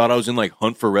 I thought I was in like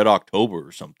Hunt for Red October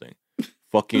or something.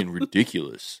 Fucking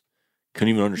ridiculous. Couldn't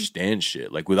even understand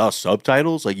shit. Like, without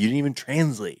subtitles, like you didn't even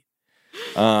translate.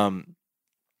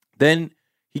 Then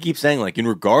he keeps saying, like, in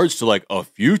regards to like a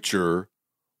future,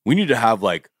 we need to have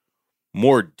like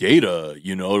more data,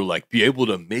 you know, to like be able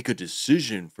to make a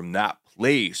decision from that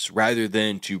place rather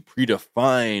than to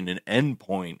predefine an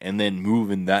endpoint and then move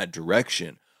in that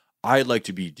direction. I'd like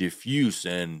to be diffuse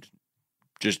and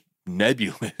just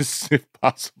nebulous if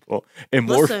possible.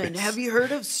 Amorphous. Listen, have you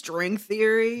heard of string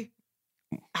theory?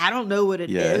 I don't know what it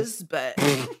is, Yes. but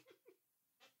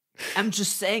I'm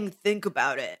just saying, think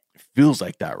about it. Feels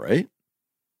like that, right?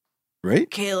 Right?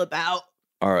 Caleb out.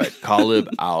 All right, Caleb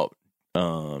out.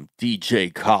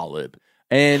 DJ Caleb.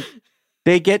 And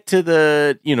they get to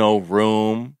the,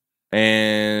 room.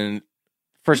 And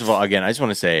first of all, again, I just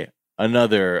want to say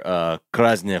another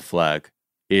Krasny flag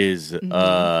is,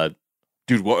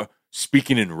 dude, what?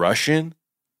 Speaking in Russian?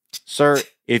 Sir,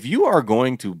 if you are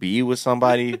going to be with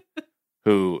somebody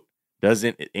who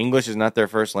English is not their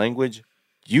first language,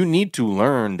 you need to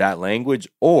learn that language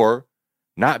or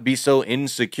not be so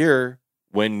insecure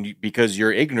because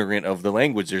you're ignorant of the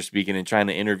language they're speaking and trying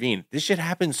to intervene. This shit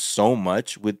happens so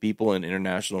much with people in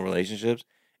international relationships.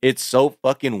 It's so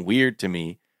fucking weird to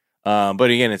me. But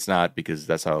again, it's not because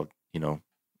that's how, that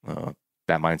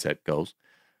mindset goes.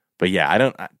 But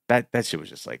yeah, that shit was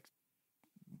just like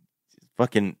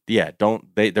fucking, yeah,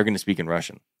 they're going to speak in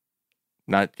Russian.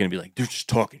 Not going to be like, they're just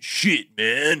talking shit,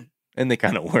 man. And they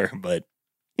kind of were, but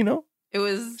It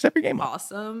was step your game up.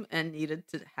 awesome and needed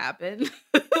to happen.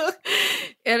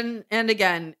 and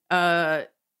again,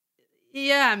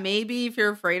 yeah, maybe if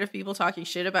you're afraid of people talking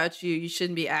shit about you, you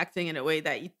shouldn't be acting in a way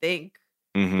that you think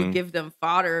would give them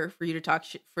fodder for you to talk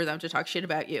for them to talk shit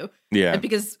about you. Yeah. And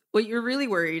because what you're really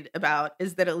worried about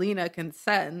is that Alina can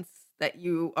sense that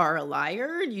you are a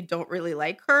liar and you don't really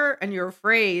like her, and you're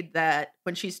afraid that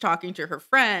when she's talking to her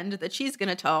friend that she's going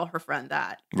to tell her friend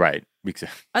that. Right.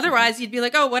 Otherwise, you'd be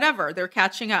like, oh, whatever, they're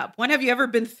catching up. When have you ever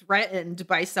been threatened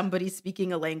by somebody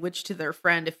speaking a language to their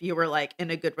friend if you were like in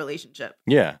a good relationship?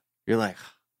 Yeah. You're like,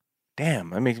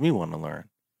 damn, that makes me want to learn.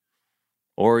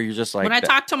 Or you're just like, when I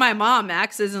talk to my mom,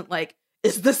 Max isn't like,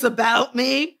 is this about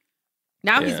me?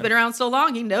 Now he's Yeah. been around so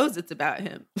long, he knows it's about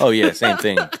him. oh yeah, same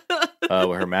thing.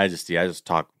 With Her Majesty, I just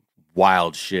talk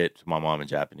wild shit to my mom in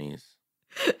Japanese.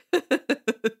 And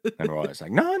we're always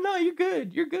like, no, you're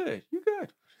good. You're good. You're good.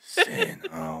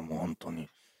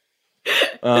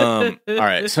 All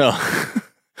right, so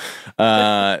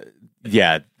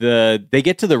yeah, they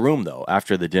get to the room though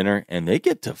after the dinner, and they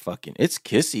get to it's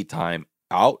kissy time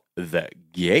out the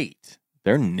gate.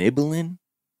 They're nibbling,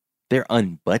 they're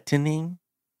unbuttoning,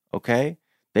 okay?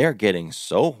 They are getting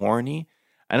so horny.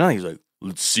 I know he's like,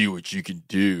 let's see what you can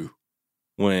do.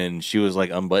 When she was like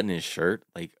unbuttoning his shirt,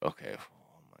 like, okay,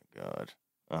 oh my god.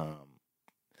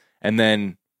 And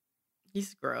then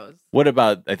He's gross. what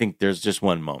about, I think there's just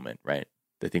one moment, right?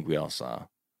 I think we all saw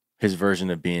his version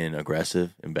of being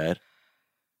aggressive in bed.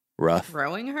 Rough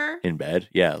Throwing her? in bed.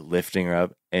 Yeah, lifting her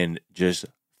up and just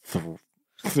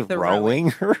throwing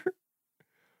her.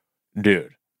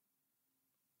 Dude.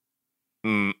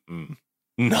 Mm-mm.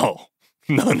 No.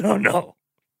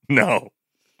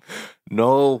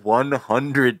 No,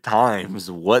 100 times.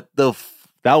 What the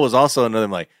that was also another,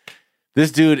 like,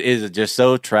 this dude is just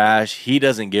so trash. He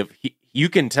doesn't you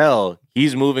can tell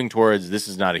he's moving towards, this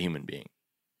is not a human being.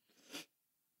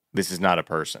 This is not a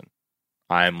person.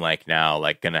 I'm like now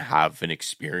like gonna have an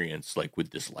experience like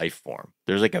with this life form.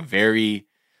 There's like a very,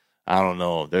 I don't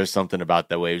know, there's something about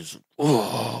that way. Just,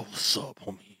 oh, what's up,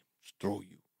 homie? Just throw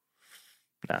you.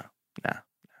 Nah.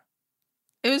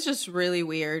 It was just really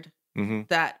weird Mm-hmm.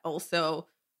 that also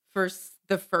for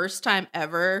the first time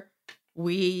ever,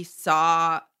 we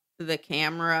saw the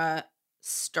camera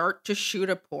start to shoot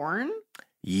a porn.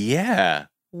 Yeah.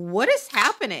 what is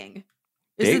happening?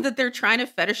 Is it that they're trying to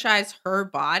fetishize her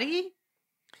body?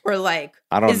 Or like,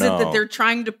 I don't know. Is it that they're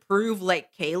trying to prove,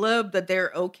 like Caleb, that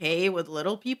they're okay with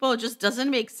little people? It just doesn't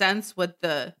make sense with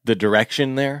the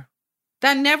direction there.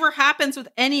 That never happens with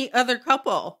any other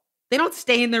couple. They don't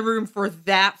stay in their room for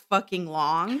that fucking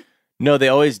long. No, they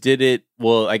always did it.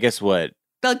 Well, I guess what?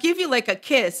 They'll give you like a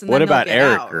kiss. And what then about they'll get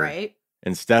Erica out, right?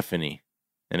 and Stephanie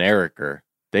and Erica?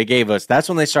 They gave us. That's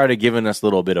when they started giving us a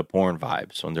little bit of porn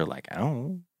vibes. When they're like,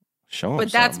 "Oh, show them."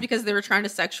 But that's because they were trying to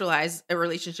sexualize a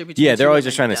relationship between. Yeah, they're always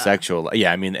just trying to sexualize.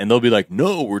 Yeah, I mean, and they'll be like,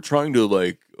 "No, we're trying to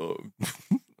like."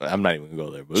 I'm not even gonna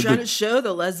go there. But trying to show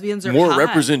the lesbians are more hot.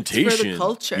 representation It's for the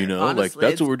culture. You know, honestly, like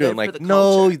that's what we're doing. Like,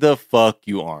 no, the fuck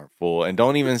you aren't, fool, and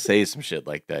don't even say some shit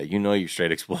like that. You know, you're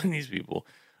straight exploiting these people.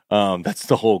 That's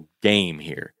the whole game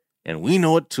here, and we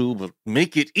know it too. But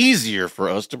make it easier for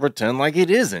us to pretend like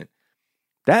it isn't.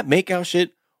 That makeout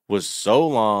shit was so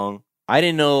long. I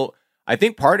didn't know. I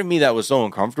think part of me that was so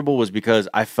uncomfortable was because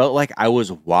I felt like I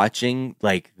was watching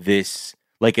like this,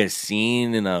 like a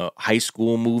scene in a high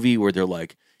school movie where they're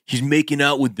like, he's making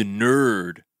out with the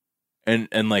nerd. And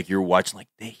like you're watching like,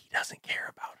 he doesn't care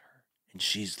about her and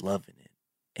she's loving it.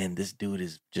 And this dude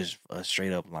is just a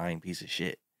straight up lying piece of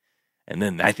shit. And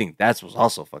then I think that's what's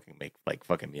also fucking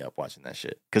me up watching that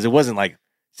shit. Because it wasn't like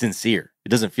sincere. It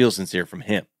doesn't feel sincere from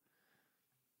him.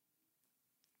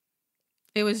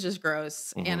 It was just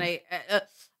gross. Mm-hmm. And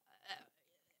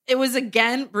it was,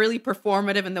 again, really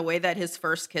performative in the way that his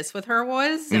first kiss with her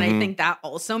was. And I think that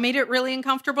also made it really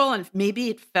uncomfortable. And maybe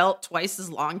it felt twice as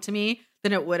long to me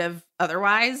than it would have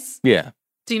otherwise. Yeah.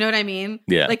 Do you know what I mean?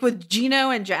 Yeah. Like with Gino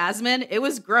and Jasmine, it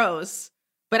was gross.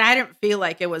 But I didn't feel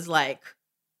like it was like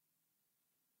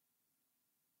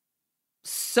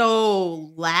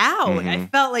so loud. Mm-hmm. I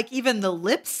felt like even the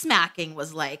lip smacking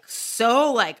was like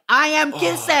so like, I am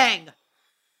kissing.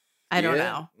 I don't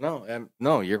know.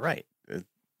 No, you're right.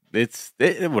 It's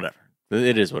whatever.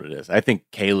 It is what it is. I think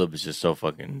Caleb is just so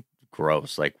fucking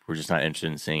gross. Like, we're just not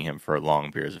interested in seeing him for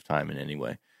long periods of time in any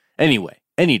way. Anyway,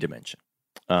 any dimension.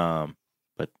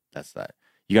 But that's that.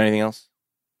 You got anything else?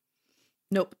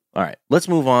 Nope. All right. Let's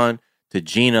move on to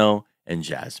Gino and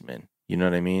Jasmine. You know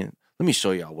what I mean? Let me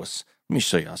show y'all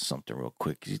something real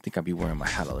quick. Because you think I'd be wearing my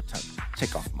hat all the time.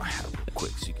 Take off my hat real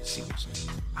quick so you can see what's in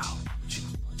there. Wow.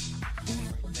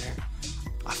 Right there.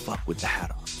 I fuck with the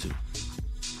hat on too.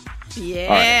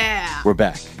 Yeah. Right, we're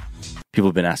back. People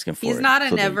have been asking for it. He's not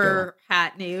a never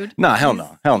hat nude. No, hell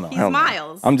no. He's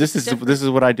Miles. This is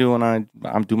what I do when I'm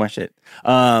do my shit.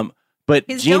 But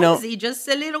his Gino, Jonesy, just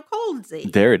a little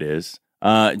coldsy. There it is.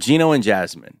 Gino and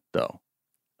Jasmine, though.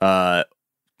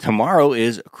 Tomorrow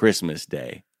is Christmas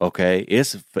Day. Okay,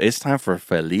 it's time for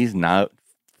Feliz Navidad.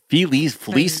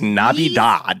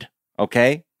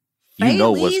 Okay, you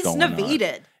know what's going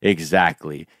on.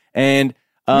 Exactly, and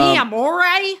mi amore.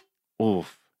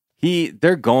 Oof.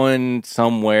 They're going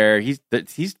somewhere. He's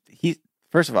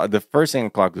first of all, the first thing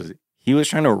clock was he was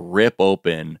trying to rip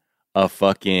open a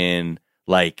fucking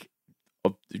like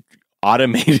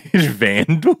automated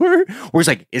van door. Where it's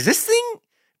like, is this thing?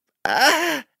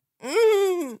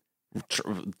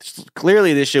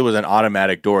 Clearly, this shit was an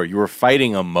automatic door. You were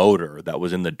fighting a motor that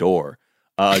was in the door.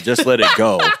 Just let it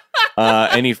go.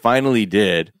 And he finally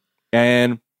did.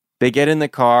 And they get in the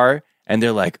car and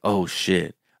they're like, "Oh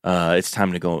shit, it's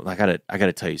time to go. I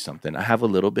gotta tell you something. I have a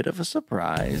little bit of a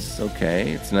surprise.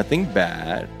 Okay, it's nothing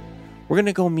bad. We're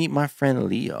gonna go meet my friend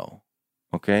Leo.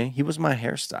 Okay, he was my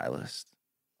hairstylist.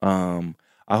 I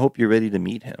hope you're ready to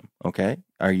meet him. Okay,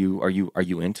 are you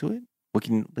into it?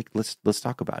 Let's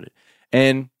talk about it.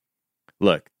 And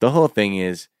look, the whole thing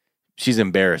is she's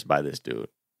embarrassed by this dude.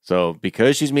 So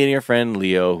because she's meeting her friend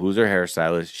Leo, who's her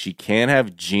hairstylist, she can't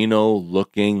have Gino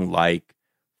looking like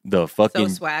the fucking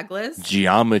so swagless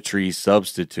geometry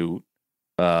substitute,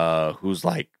 who's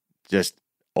like just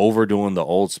overdoing the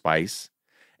Old Spice.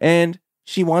 And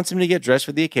she wants him to get dressed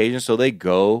for the occasion. So they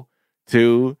go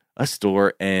to a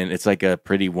store and it's like a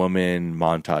Pretty Woman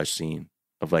montage scene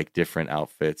of like different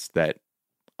outfits that,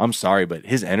 I'm sorry, but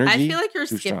his energy. I feel like you're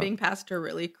skipping past a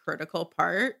really critical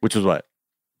part. Which was what?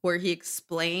 Where he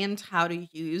explained how to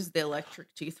use the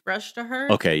electric toothbrush to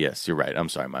her. Okay, yes, you're right. I'm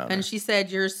sorry, my honor. And she said,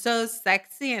 "You're so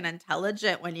sexy and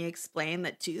intelligent when you explain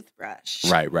the toothbrush."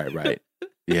 Right.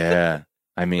 Yeah.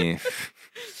 I mean,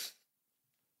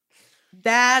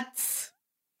 that's...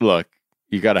 Look,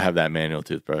 you got to have that manual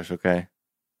toothbrush, okay?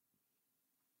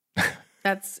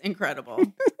 That's incredible.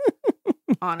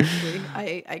 Honestly,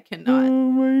 I cannot.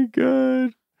 Oh my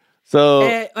God. So...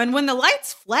 and when the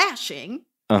light's flashing...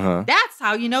 That's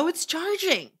how you know it's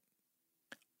charging.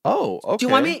 Oh, okay. Do you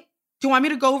want me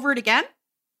to go over it again?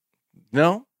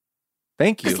 No.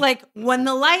 Thank you. It's like when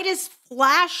the light is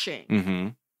flashing, Mm-hmm.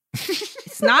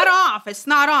 it's not off, it's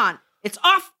not on. It's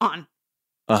off, on.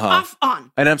 Off,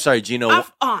 on. And I'm sorry, Gino.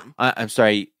 Off, on. I'm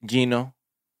sorry, Gino.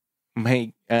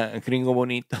 My gringo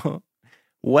bonito.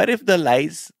 What if the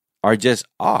lights are just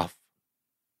off?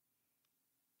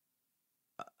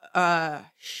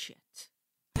 Shit.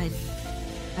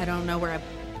 I don't know where I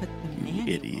put the manual.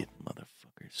 Idiot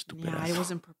motherfucker. Stupid Yeah, ass. I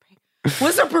wasn't prepared.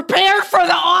 Wasn't prepared for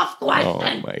the off question.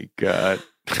 Oh my god.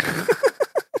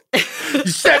 You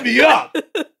set me up.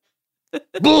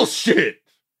 Bullshit.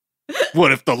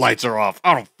 What if the lights are off?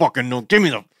 I don't fucking know. Give me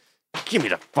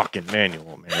the fucking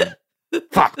manual, man.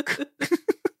 Fuck.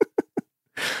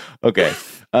 Okay.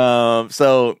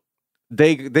 So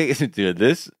they dude,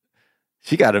 this,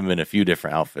 she got him in a few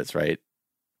different outfits, right?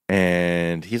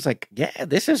 And he's like, yeah,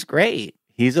 this is great.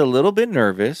 He's a little bit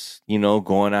nervous,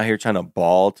 going out here trying to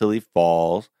ball till he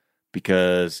falls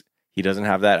because he doesn't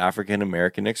have that African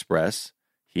American Express.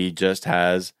 He just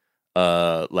has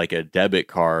like a debit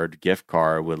card, gift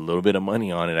card with a little bit of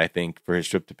money on it, I think, for his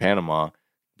trip to Panama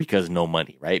because no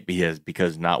money, right?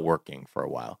 Because not working for a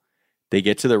while. They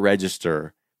get to the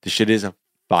register. The shit is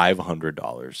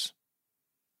 $500.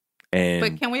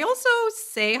 But can we also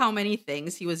say how many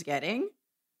things he was getting?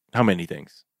 How many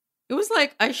things? It was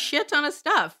like a shit ton of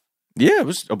stuff. Yeah, it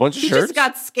was a bunch of He shirts. just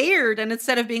got scared, and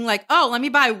instead of being like, "Oh, let me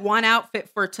buy one outfit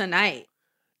for tonight,"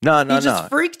 he just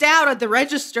freaked out at the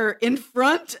register in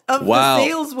front of the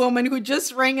saleswoman who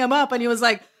just rang him up, and he was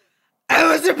like, "I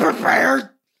wasn't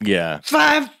prepared." Yeah,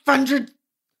 500.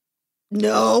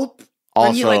 Nope. Also,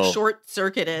 and he like short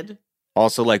circuited.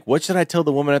 Also, like, what should I tell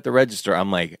the woman at the register? I'm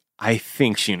like, I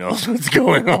think she knows what's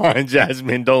going on,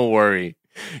 Jasmine. Don't worry.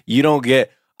 You don't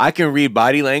get. I can read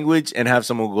body language and have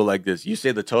someone go like this. You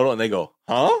say the total and they go,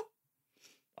 huh?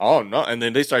 Oh, no. And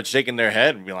then they start shaking their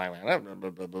head and be like, blah, blah, blah,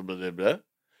 blah, blah, blah, blah,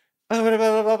 blah,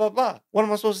 blah, blah, blah, blah. What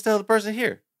am I supposed to tell the person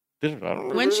here?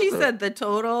 When she said the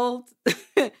total,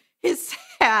 his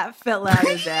hat fell out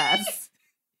his ass.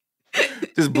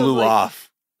 Just blew off.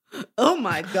 Oh,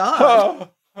 my God.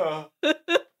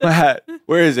 My hat.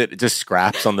 Where is it? It just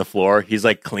scraps on the floor. He's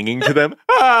like clinging to them.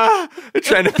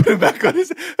 Trying to put it back on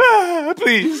his.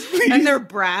 Please. And they're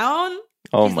brown.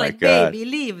 Oh He's my like, god. Baby,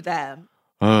 leave them.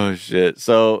 Oh shit.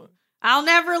 So I'll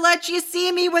never let you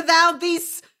see me without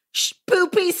these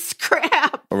poopy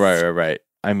scraps. Right.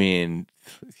 I mean,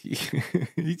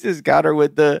 he just got her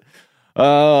with the.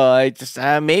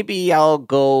 Maybe I'll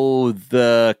go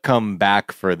come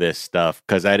back for this stuff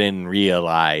because I didn't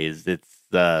realize it's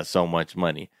so much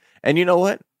money. And you know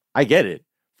what? I get it.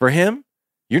 For him,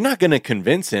 you're not going to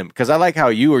convince him because I like how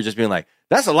you were just being like,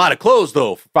 that's a lot of clothes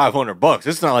though for $500.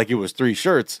 It's not like it was 3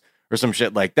 shirts or some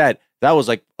shit like that. That was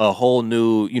like a whole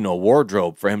new,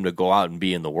 wardrobe for him to go out and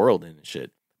be in the world and shit.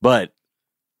 But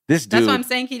this dude. That's why I'm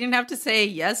saying he didn't have to say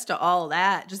yes to all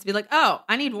that. Just be like, oh,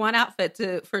 I need one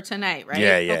outfit for tonight, right?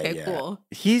 Yeah. Okay, cool.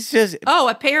 He's just. Oh,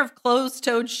 a pair of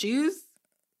closed-toed shoes?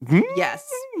 Yes.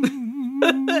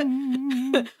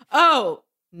 Oh,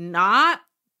 not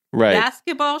right.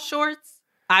 Basketball shorts?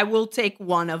 I will take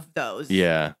one of those.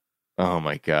 Yeah. Oh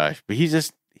my gosh. But he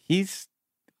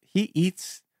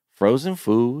eats frozen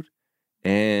food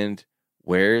and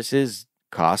wears his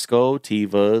Costco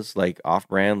Tevas, like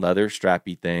off-brand leather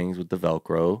strappy things with the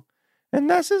Velcro. And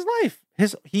that's his life.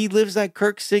 He lives that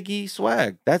Kirk Siggy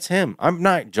swag. That's him. I'm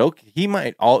not joking. He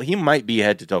might be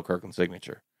head to toe Kirkland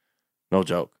signature. No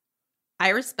joke. I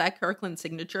respect Kirkland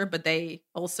signature, but they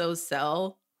also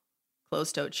sell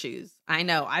closed-toed shoes. I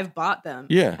know. I've bought them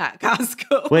at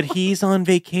Costco. But he's on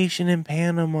vacation in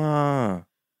Panama.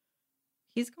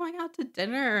 He's going out to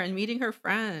dinner and meeting her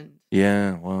friend.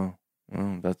 Yeah, well,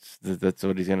 that's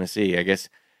what he's gonna see. I guess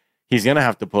he's gonna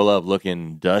have to pull up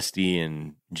looking dusty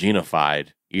and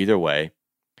Gina-fied either way.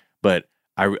 But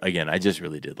I just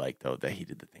really did like though that he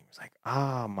did the thing. It was like,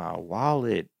 my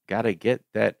wallet, gotta get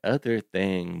that other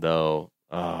thing though.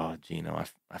 Oh, Gino,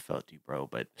 I felt you, bro.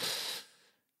 But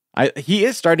he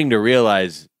is starting to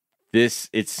realize this.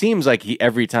 It seems like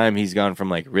every time he's gone from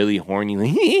like really horny,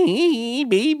 like,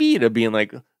 baby, to being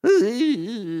like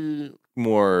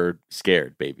more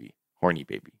scared, baby, horny,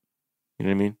 baby. You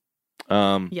know what I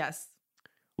mean? Yes.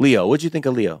 Leo, what'd you think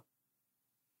of Leo?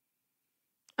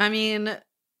 I mean,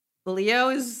 Leo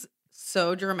is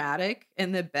so dramatic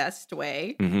in the best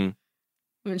way. Mm-hmm.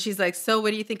 When she's like, so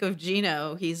what do you think of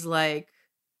Gino? He's like,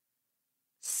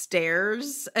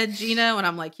 stares at Gino, and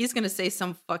I'm like, he's going to say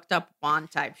some fucked up Juan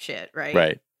type shit, right?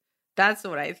 Right. That's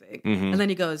what I think. Mm-hmm. And then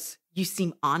he goes, you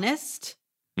seem honest,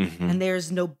 and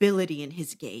there's nobility in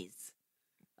his gaze.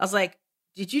 I was like,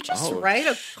 did you just write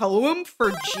a poem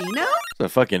for Gino? The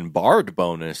fucking bard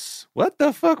bonus. What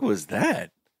the fuck was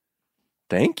that?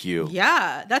 Thank you.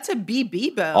 Yeah, that's a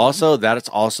BB bone. Also, that is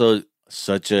also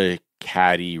such a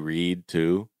catty read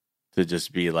too, to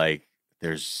just be like,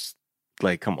 there's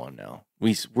like, come on now,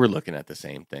 we're looking at the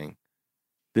same thing.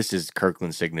 This is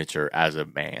Kirkland's signature as a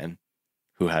man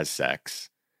who has sex,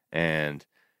 and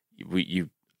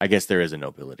I guess there is a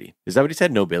nobility. Is that what he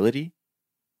said? Nobility?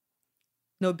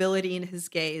 Nobility in his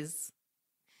gaze.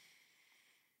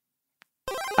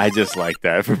 I just like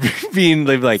that for being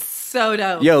like, so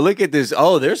dope. yo, look at this.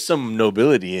 Oh, there's some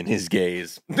nobility in his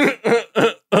gaze.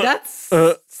 That's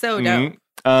so dope.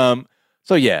 Mm-hmm.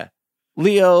 So yeah,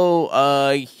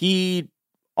 Leo, he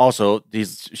also,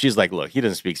 she's like, look, he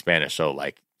doesn't speak Spanish, so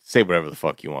like, say whatever the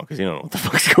fuck you want, because you don't know what the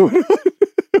fuck's going on,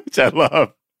 which I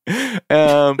love.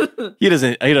 He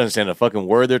doesn't understand a fucking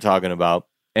word they're talking about.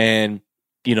 And,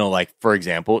 you know, like, for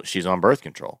example, she's on birth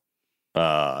control.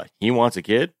 He wants a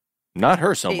kid, not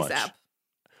her so much.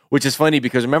 Which is funny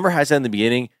because remember how I said in the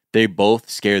beginning, they both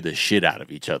scare the shit out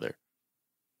of each other.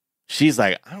 She's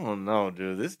like, I don't know,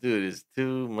 dude. This dude is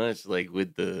too much like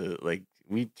with the like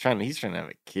he's trying to have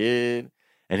a kid.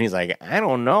 And he's like, I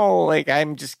don't know. Like,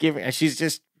 I'm just giving, she's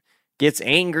just gets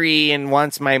angry and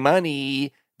wants my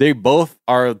money. They both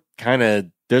are kind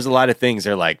of, there's a lot of things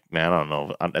they're like, man, I don't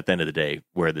know at the end of the day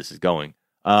where this is going.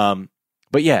 But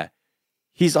yeah,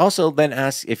 he's also been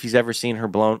asked if he's ever seen her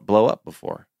blow up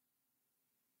before.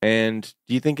 And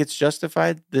do you think it's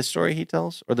justified, the story he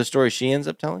tells, or the story she ends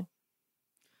up telling?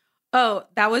 Oh,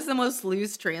 that was the most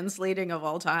loose translating of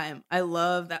all time. I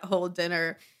love that whole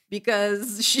dinner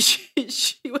because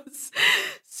she was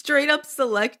straight up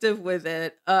selective with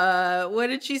it. What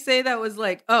did she say that was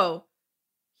like, oh,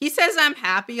 he says I'm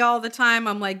happy all the time.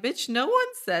 I'm like, bitch, no one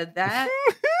said that.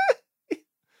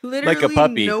 Literally, like a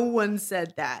puppy. No one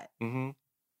said that. Mm-hmm.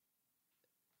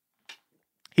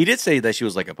 He did say that she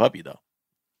was like a puppy, though.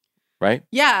 Right?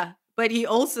 Yeah, but he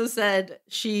also said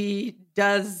she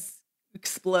does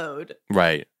explode.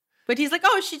 Right. But he's like,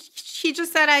 oh, she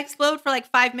just said I explode for like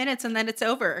 5 minutes and then it's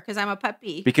over because I'm a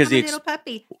puppy. Because I'm a little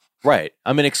puppy. Right.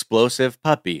 I'm an explosive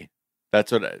puppy.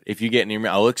 That's what, if you get near me,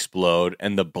 I'll explode,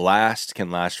 and the blast can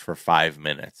last for 5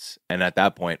 minutes. And at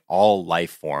that point, all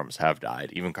life forms have died,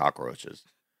 even cockroaches.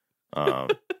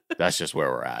 That's just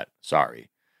where we're at. Sorry.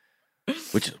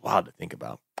 Which is wild to think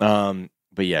about.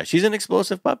 But yeah, she's an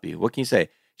explosive puppy. What can you say?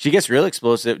 She gets real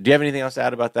explosive. Do you have anything else to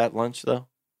add about that lunch, though?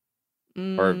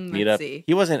 Or meetup? See.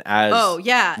 He wasn't as... Oh,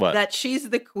 yeah. What? That she's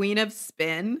the queen of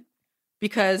spin.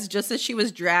 Because just as she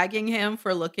was dragging him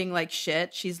for looking like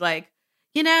shit, she's like,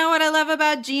 you know what I love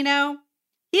about Gino?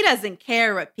 He doesn't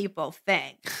care what people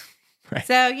think. Right.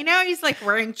 So, you know, he's like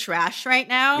wearing trash right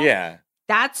now. Yeah.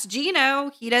 That's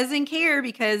Gino. He doesn't care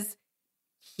because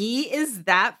he is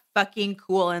that fucking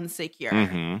cool and secure.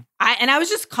 Mm-hmm. I was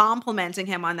just complimenting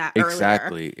him on that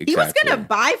Exactly. earlier. He was going to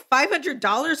buy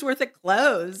 $500 worth of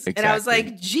clothes. Exactly. And I was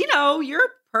like, Gino, you're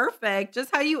perfect.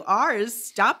 Just how you are.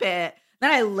 Stop it.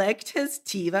 Then I licked his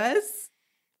Tevas.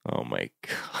 Oh, my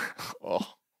God.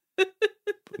 Oh.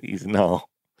 Please, no.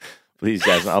 Please,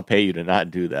 Jasmine, I'll pay you to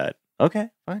not do that. Okay,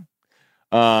 fine.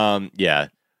 Yeah.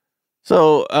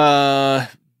 So,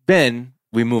 then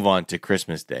we move on to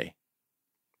Christmas Day.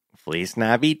 Feliz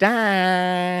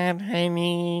Navidad,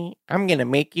 honey. I'm going to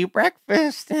make you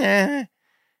breakfast. In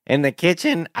the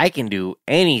kitchen, I can do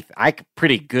anything. I'm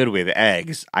pretty good with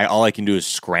eggs. All I can do is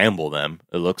scramble them,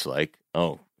 it looks like.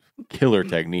 Oh, killer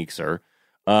technique, sir.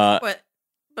 But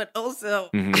also,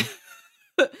 Mm-hmm.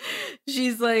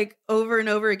 she's like over and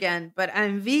over again, but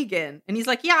I'm vegan. And he's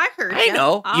like, yeah, I heard I ya.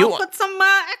 know. I'll put some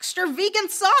extra vegan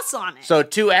sauce on it. So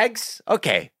 2 eggs?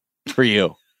 Okay. For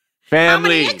you. How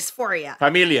many Family. eggs for you?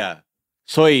 Familia.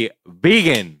 Soy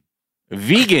vegan.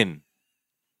 Vegan.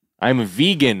 I'm a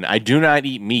vegan. I do not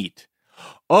eat meat.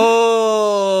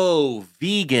 Oh,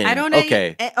 vegan. I don't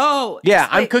Okay. eat. Yeah,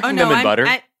 I'm cooking them in butter.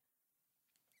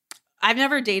 I've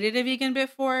never dated a vegan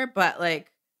before, but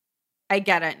like, I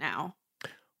get it now.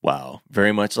 Wow.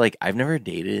 Very much like I've never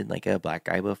dated like a black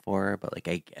guy before, but like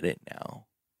I get it now.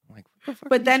 I'm like, what the fuck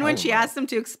But are then you when talking she about? asked him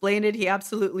to explain it, he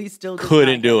absolutely still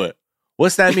Couldn't do it.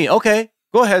 What's that mean? Okay,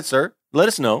 go ahead, sir. Let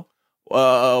us know.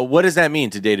 What does that mean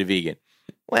to date a vegan?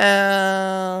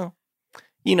 Well,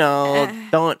 you know,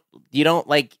 you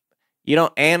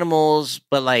don't animals,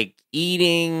 but like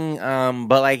eating,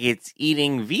 but like it's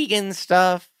eating vegan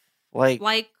stuff. Like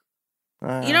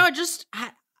just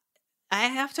I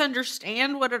have to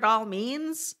understand what it all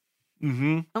means.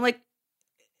 Mm-hmm. I'm like,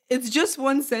 it's just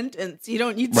one sentence. You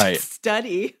don't need Right. to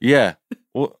study. Yeah.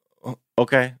 Well,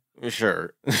 okay.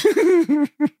 Sure.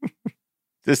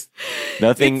 Just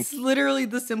nothing It's literally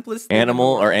the simplest thing in the animal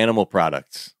or world. animal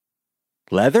products.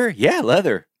 Leather? Yeah,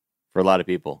 leather for a lot of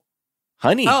people.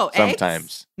 Honey, sometimes.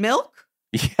 Eggs? Milk?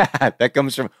 Yeah, that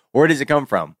comes from. Where does it come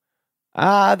from?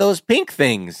 Those pink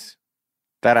things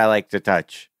that I like to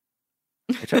touch.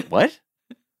 What?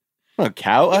 Oh,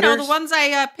 cow udders? The ones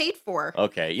I paid for.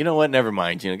 Okay, you know what? Never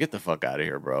mind. Get the fuck out of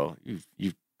here, bro.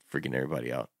 You freaking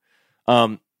everybody out.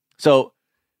 So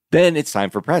then it's time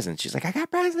for presents. She's like, I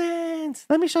got presents.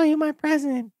 Let me show you my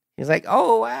present. He's like,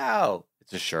 oh wow,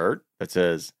 it's a shirt that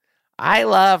says, I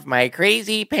love my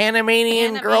crazy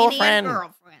Panamanian girlfriend.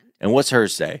 And what's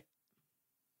hers say?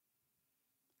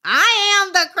 I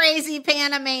am the crazy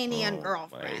Panamanian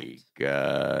girlfriend. Oh my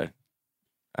God.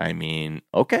 I mean,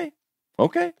 okay.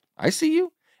 I see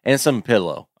you. And some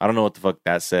pillow. I don't know what the fuck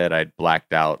that said. I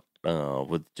blacked out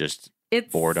with just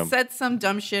boredom. It said some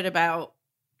dumb shit about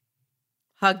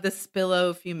hug this pillow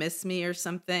if you miss me or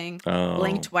something. Oh.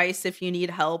 Blink twice if you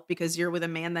need help because you're with a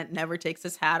man that never takes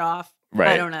his hat off. Right.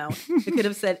 I don't know. It could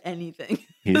have said anything.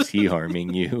 Is he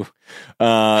harming you?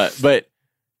 But,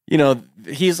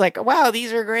 he's like, wow,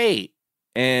 these are great.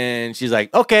 And she's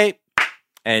like, okay.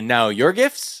 And now your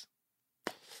gifts?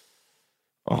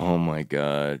 Oh, my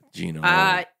God. Gino.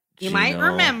 You might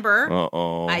remember,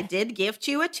 Uh-oh. I did gift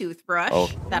you a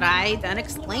toothbrush that I then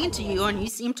explained to you, and you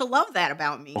seem to love that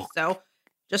about me. So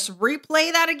just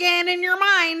replay that again in your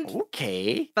mind.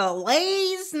 Okay.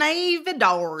 Feliz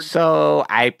Navidad. So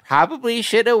I probably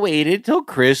should have waited till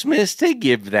Christmas to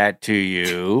give that to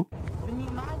you.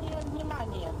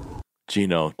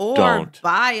 Gino, or don't.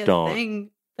 buy a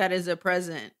thing that is a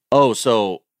present. Oh,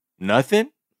 so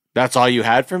nothing? That's all you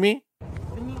had for me?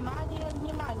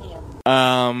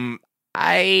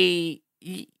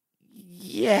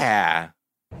 Yeah.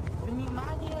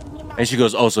 And she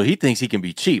goes, oh, so he thinks he can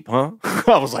be cheap, huh?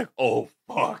 I was like, oh,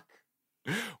 fuck.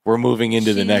 We're moving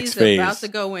into the next phase. She's about to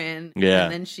go in. Yeah.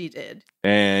 And then she did.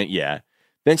 And yeah.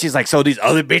 Then she's like, so these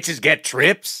other bitches get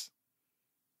trips?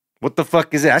 What the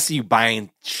fuck is it? I see you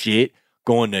buying shit,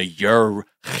 going to Europe.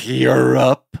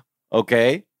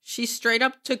 Okay. She straight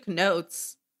up took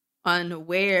notes on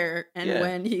where and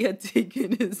when he had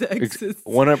taken his exes.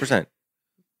 100%.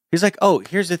 He's like, oh,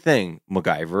 here's the thing,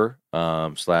 MacGyver, /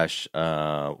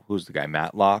 who's the guy?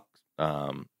 Matlock,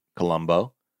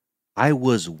 Columbo. I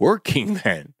was working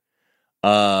then.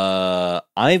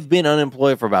 I've been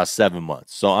unemployed for about 7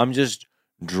 months, so I'm just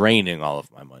draining all of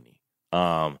my money.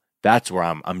 That's where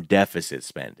I'm deficit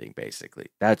spending, basically.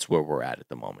 That's where we're at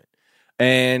the moment.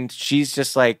 And she's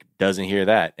just like, doesn't hear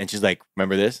that. And she's like,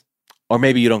 remember this? Or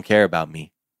maybe you don't care about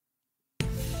me.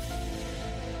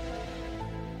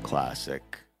 Classic.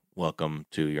 Welcome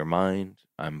to your mind.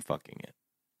 I'm fucking it.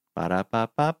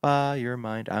 Ba-da-ba-ba-ba, your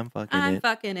mind. I'm fucking it. I'm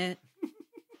fucking it.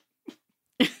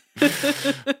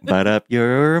 But up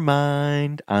your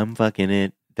mind. I'm fucking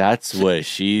it. That's what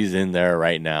she's in there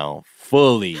right now.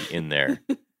 Fully in there.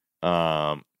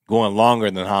 Going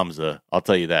longer than Hamza. I'll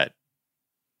tell you that.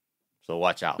 So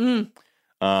watch out.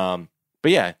 But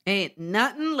yeah. Ain't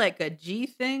nothing like a G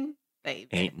thing, baby.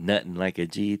 Ain't nothing like a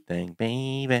G thing,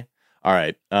 baby. All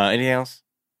right. Anything else?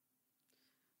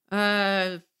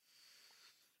 That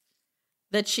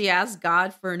she asked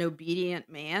God for an obedient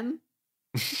man,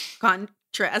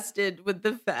 contrasted with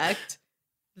the fact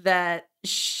that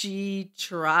she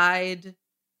tried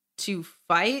to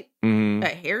fight a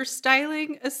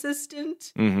hairstyling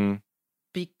assistant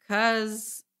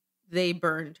because they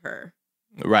burned her.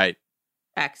 Right.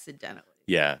 Accidentally.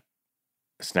 Yeah.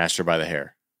 Snatched her by the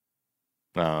hair.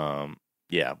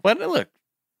 Yeah. But look,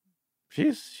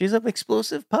 she's an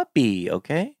explosive puppy,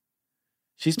 okay?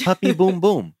 She's puppy boom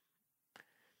boom.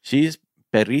 She's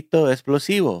perrito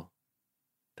explosivo.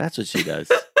 That's what she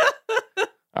does.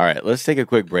 All right, let's take a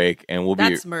quick break and we'll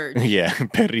That's merch. Yeah,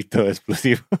 perrito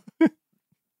explosivo. Woof,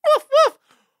 woof.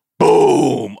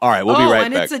 Boom. All right, we'll be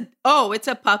right back. It's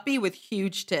a puppy with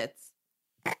huge tits.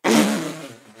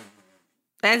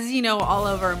 As you know, all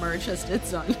of our merch has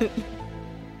tits on it.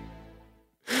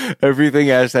 Everything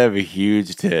has to have a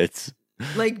huge tits.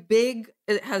 Like big,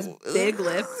 it has big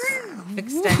lips,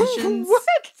 extensions,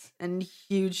 and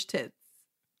huge tits.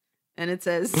 And it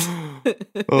says,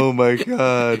 oh my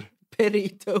God.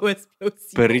 Perrito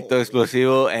explosivo. Perrito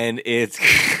explosivo, and it's got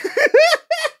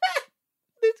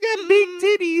big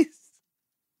titties.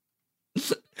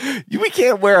 We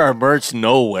can't wear our merch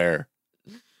nowhere.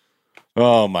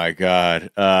 Oh my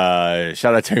God.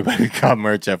 Shout out to everybody who got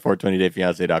merch at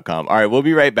 420dayfiance.com. All right, we'll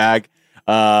be right back.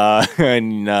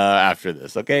 And after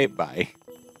this, okay? Bye.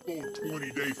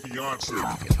 420 Day Fiance.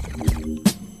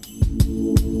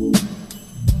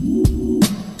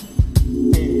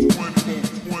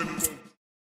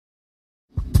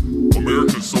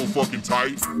 America's so fucking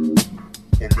tight.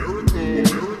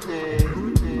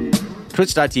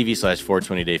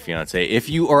 Twitch.tv/420dayfiance. If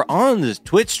you are on this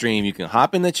Twitch stream, you can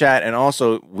hop in the chat. And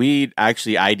also, we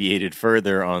actually ideated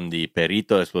further on the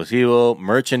Perrito Explosivo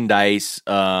merchandise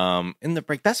in the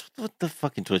break. That's what the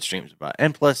fucking Twitch stream is about.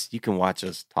 And plus, you can watch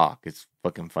us talk. It's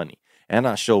fucking funny. And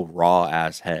I show raw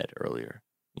ass head earlier.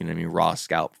 You know what I mean? Raw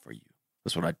scalp for you.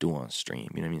 That's what I do on stream.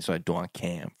 You know what I mean? So I do on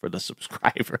cam for the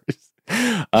subscribers.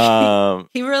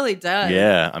 He really does.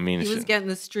 Yeah, I mean, he was getting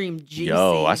the stream juicy.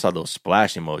 Yo, I saw those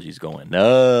splash emojis going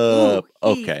up. Ooh,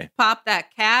 okay, pop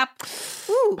that cap.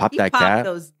 Ooh, pop that popped cap.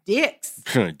 Those dicks.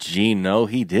 Gee, no,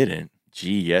 he didn't.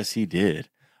 Gee, yes, he did.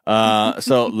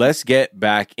 So let's get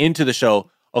back into the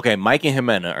show. Okay, Mike and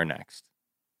Jimena are next.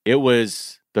 It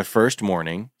was the first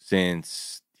morning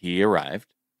since he arrived.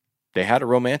 They had a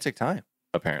romantic time,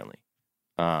 apparently.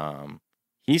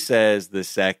 He says the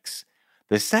sex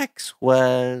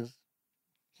was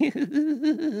it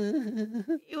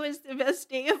was the best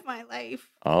day of my life.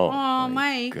 Oh my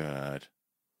Mike. God.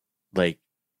 Like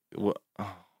what?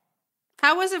 Oh.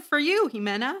 How was it for you,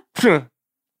 Jimena?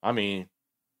 I mean,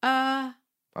 I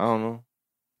don't know.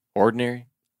 Ordinary?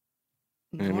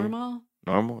 normal.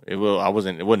 Normal? It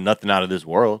wasn't nothing out of this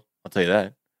world. I'll tell you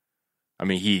that. I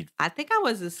mean, I think I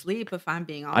was asleep, if I'm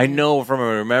being honest. I know from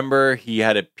remember he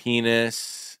had a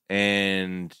penis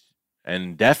and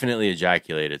definitely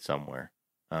ejaculated somewhere.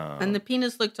 And the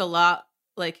penis looked a lot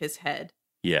like his head.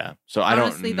 Yeah. So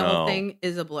Honestly, I don't know. the whole thing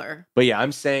is a blur. But yeah,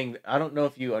 I'm saying, I don't know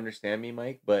if you understand me,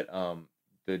 Mike, but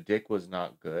the dick was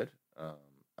not good.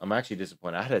 I'm actually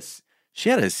disappointed. She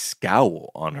had a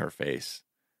scowl on her face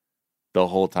the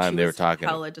whole time they were talking.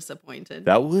 Hella disappointed.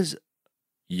 That was,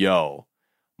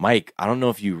 Mike, I don't know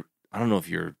if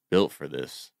you're built for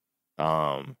this.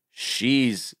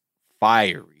 She's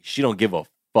fiery. She don't give a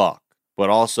fuck. But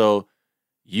also,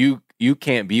 you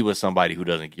can't be with somebody who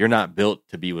doesn't. You're not built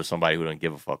to be with somebody who doesn't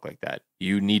give a fuck like that.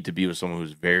 You need to be with someone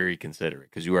who's very considerate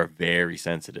because you are very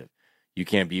sensitive. You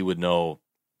can't be with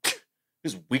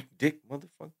this weak dick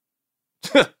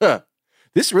motherfucker.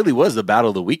 This really was the battle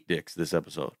of the weak dicks. This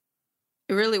episode.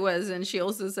 It really was, and she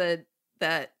also said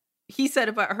that he said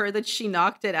about her that she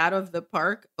knocked it out of the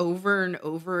park over and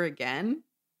over again.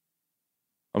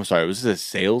 I'm sorry. Was this a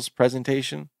sales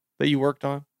presentation that you worked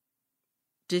on?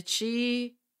 Did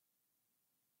she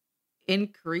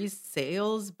increase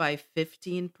sales by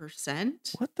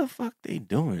 15%? What the fuck they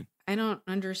doing? I don't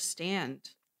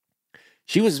understand.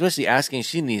 She was especially asking,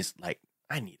 she needs, I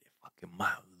need a fucking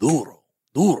maduro.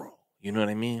 You know what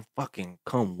I mean? Fucking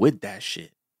come with that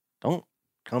shit. Don't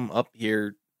come up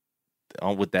here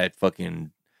with that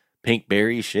fucking pink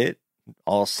berry shit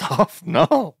all soft.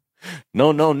 No.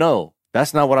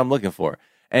 That's not what I'm looking for.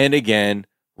 And again,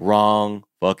 wrong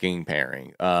fucking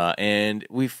pairing. And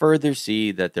we further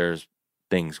see that there's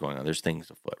things going on. There's things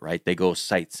afoot, right? They go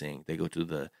sightseeing. They go to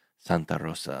the Santa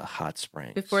Rosa hot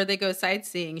springs. Before they go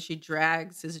sightseeing, she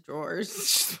drags his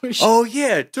drawers. Oh,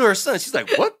 yeah, to her son. She's like,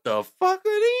 what the fuck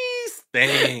are these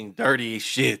dang dirty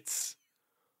shits?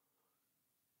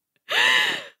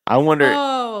 I wonder.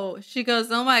 Oh, she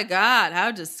goes, oh my God,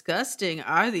 how disgusting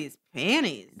are these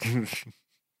panties?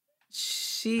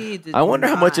 I wonder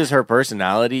how much is her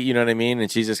personality, you know what I mean?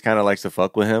 And she just kind of likes to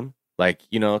fuck with him. Like,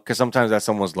 because sometimes that's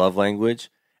someone's love language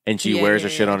and she wears her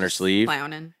shit on her sleeve.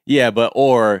 Clowning. Yeah,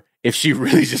 or if she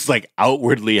really just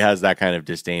outwardly has that kind of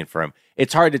disdain for him.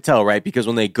 It's hard to tell, right? Because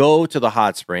when they go to the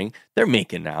hot spring, they're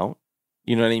making out.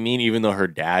 You know what I mean? Even though her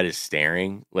dad is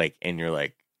staring, and you're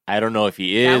like, I don't know if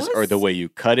he is or the way you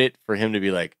cut it for him to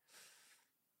be like,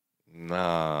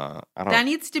 nah, I don't. That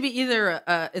needs to be either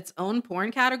its own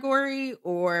porn category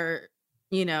or,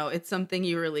 it's something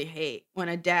you really hate when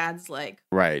a dad's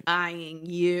right eyeing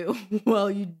you while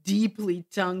you deeply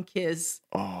tongue kiss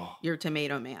your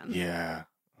tomato man. Yeah.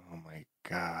 Oh my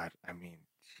God. I mean,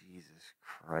 Jesus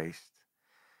Christ.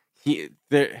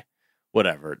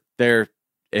 Whatever.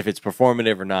 If it's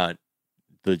performative or not,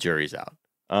 the jury's out.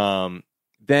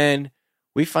 Then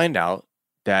we find out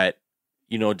that,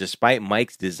 despite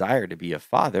Mike's desire to be a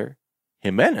father,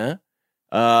 Jimena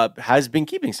has been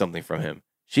keeping something from him.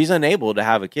 She's unable to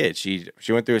have a kid. She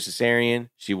went through a cesarean.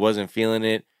 She wasn't feeling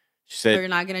it. She said, "You're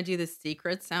not gonna do the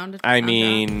secret sound." I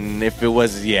mean, if it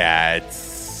was,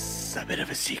 it's a bit of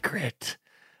a secret.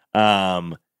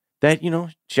 That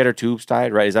she had her tubes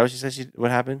tied. Right? Is that what she said?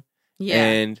 What happened? Yeah.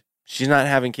 And she's not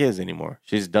having kids anymore.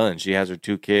 She's done. She has her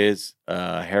 2 kids,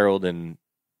 Harold and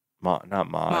not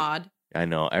Maud. I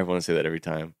know. Everyone say that every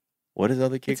time. What is the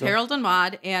other kid? It's Harold and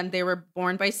Maud, and they were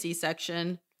born by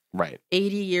C-section. Right.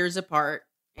 80 years apart,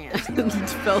 and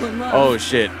fell in love. Oh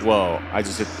shit! Whoa! I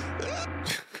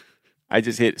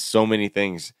just hit so many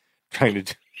things trying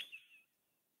to.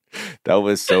 That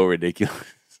was so ridiculous.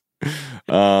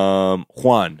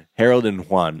 Juan, Harold and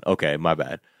Juan. Okay, my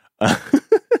bad.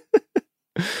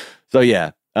 So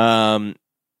yeah.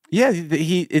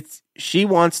 She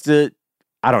wants to,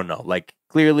 I don't know, like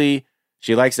clearly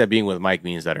she likes that being with Mike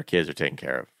means that her kids are taken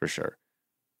care of for sure.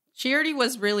 She already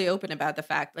was really open about the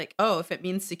fact, like, oh, if it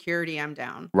means security, I'm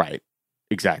down. Right.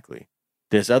 Exactly.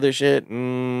 This other shit, I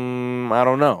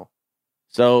don't know.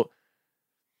 So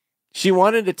she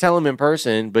wanted to tell him in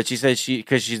person, but she said she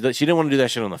didn't want to do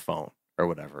that shit on the phone or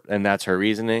whatever, and that's her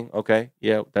reasoning. Okay,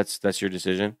 yeah, that's your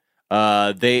decision.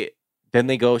 They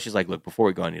go. She's like, look, before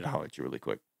we go, I need to holler at you really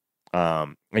quick.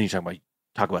 And you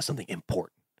talk about something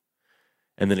important.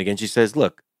 And then again, she says,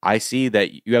 look, I see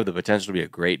that you have the potential to be a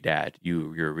great dad.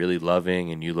 You're really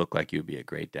loving and you look like you'd be a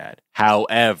great dad.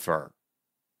 However,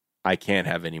 I can't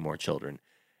have any more children.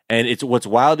 And it's what's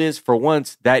wild is for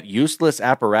once that useless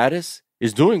apparatus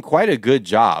is doing quite a good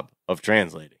job of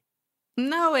translating.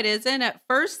 No, it isn't. At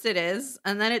first it is,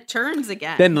 and then it turns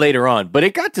again. Then later on, but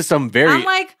it got to some very I'm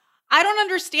like, I don't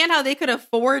understand how they could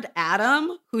afford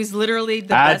Adam, who's literally the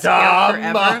best character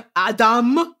ever.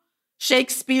 Adam,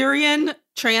 Shakespearean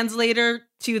translator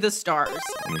to the stars.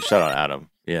 I mean, shout out Adam.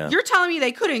 Yeah. You're telling me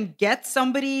they couldn't get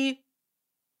somebody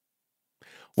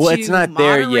well, it's not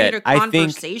there yet. A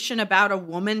conversation about a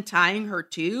woman tying her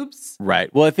tubes?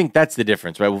 Right. Well, I think that's the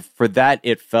difference, right? Well, for that,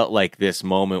 it felt like this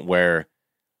moment where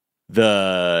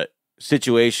the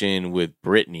situation with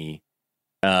Brittany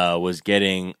was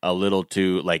getting a little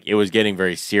too, like, it was getting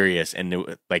very serious, and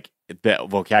the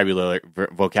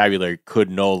vocabulary could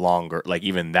no longer, like,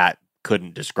 even that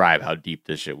couldn't describe how deep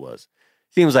this shit was.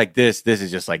 Seems like this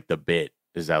is just like the bit,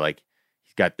 is that like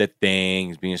he's got the thing,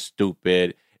 he's being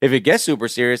stupid. If it gets super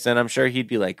serious, then I'm sure he'd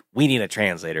be like, we need a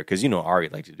translator, because Ari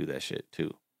likes to do that shit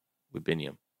too with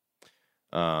Biniam.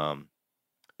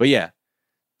 But yeah,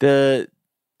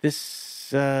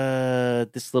 this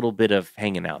little bit of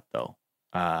hanging out though,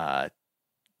 I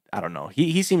don't know.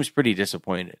 He seems pretty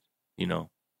disappointed,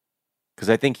 because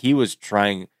I think he was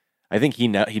trying. I think he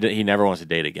never wants to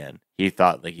date again. He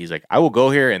thought he's like, I will go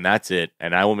here and that's it,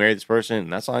 and I will marry this person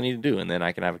and that's all I need to do, and then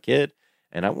I can have a kid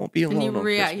and I won't be alone.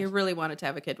 And you really wanted to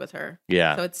have a kid with her.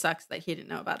 Yeah. So it sucks that he didn't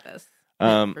know about this.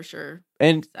 For sure.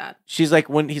 And sad. She's like,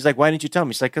 when he's like, why didn't you tell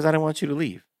me? She's like, because I didn't want you to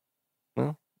leave.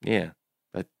 Well, yeah,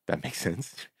 that makes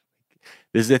sense.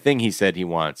 This is the thing he said he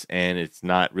wants, and it's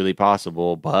not really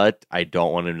possible, but I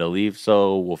don't want him to leave,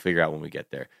 so we'll figure out when we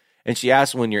get there. And she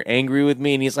asks when you're angry with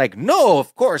me, and he's like, no,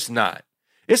 of course not.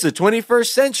 It's the 21st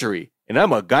century, and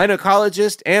I'm a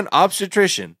gynecologist and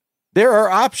obstetrician. There are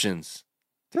options.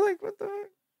 They're like, what the heck?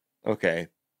 Okay.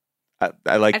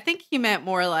 I think he meant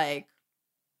more like,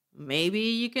 maybe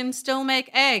you can still make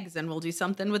eggs and we'll do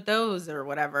something with those or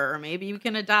whatever. Or maybe you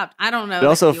can adopt. I don't know. It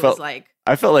also felt like,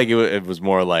 I felt like it was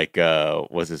more like,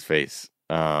 what's his face?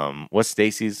 What's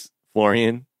Stacy's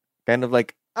Florian? Kind of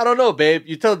like, I don't know, babe.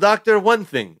 You tell doctor one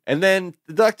thing, and then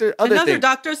the doctor another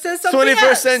doctor says something 21st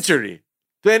else. century.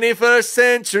 21st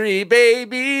century,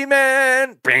 baby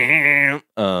man.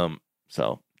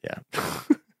 So, yeah.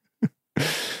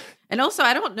 And also,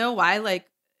 I don't know why, like,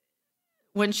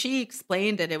 when she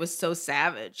explained it, it was so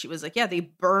savage. She was like, yeah, they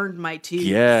burned my tubes.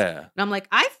 Yeah. And I'm like,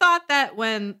 I thought that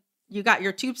when you got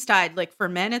your tubes tied, like, for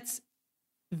men, it's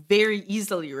very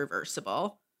easily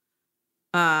reversible.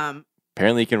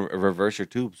 Apparently you can reverse your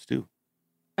tubes, too.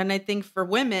 And I think for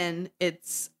women,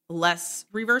 it's less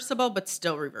reversible, but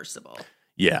still reversible.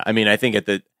 Yeah, I mean, I think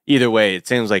either way, it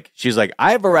seems like she's like,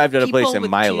 I've arrived at a place in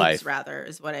my tubes, life, rather,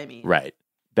 is what I mean. Right.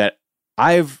 That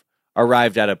I've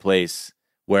arrived at a place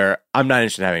where I'm not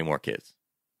interested in having more kids.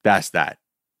 That's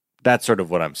sort of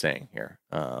what I'm saying here.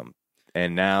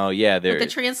 And now, yeah, but the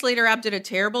translator app did a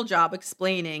terrible job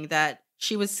explaining that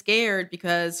she was scared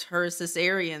because her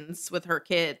cesareans with her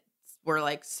kids were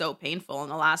like so painful,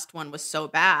 and the last one was so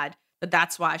bad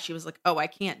that's why she was like, oh, I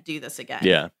can't do this again.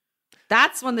 Yeah.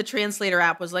 That's when the translator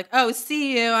app was like, oh,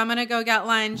 see you. I'm going to go get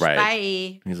lunch. Right.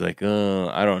 Bye. He's like,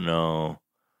 I don't know.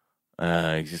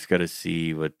 I just got to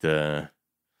see what got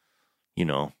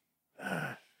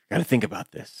to think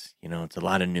about this. It's a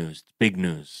lot of news. It's big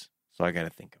news. So I got to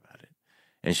think about it.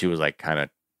 And she was like kind of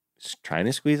trying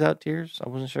to squeeze out tears. I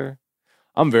wasn't sure.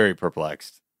 I'm very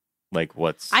perplexed. Like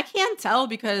I can't tell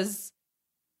because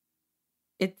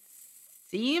it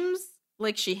seems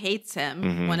like she hates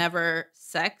him whenever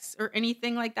sex or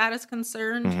anything like that is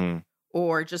concerned,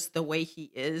 or just the way he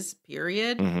is,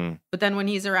 period. But then when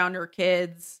he's around her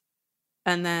kids,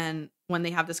 and then when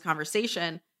they have this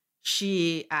conversation,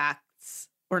 she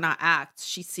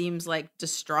she seems like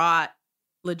distraught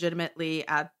legitimately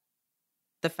at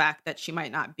the fact that she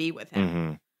might not be with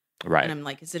him. Right. And I'm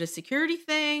like, is it a security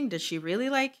thing? Does she really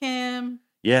like him?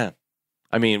 Yeah.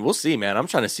 I mean, we'll see, man. I'm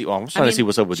trying to see. Well, I'm trying to see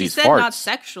what's up with these farts. She said not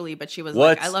sexually, but she was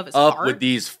like, I love his What's up fart. with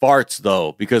these farts,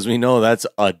 though? Because we know that's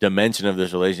a dimension of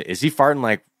this relationship. Is he farting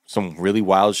like some really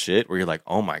wild shit where you're like,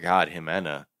 oh my God,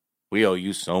 Jimena, we owe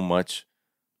you so much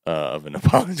of an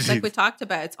apology. Like we talked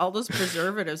about, it's all those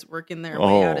preservatives working their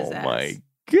way out his ass. Oh my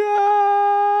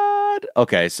God.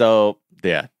 Okay, so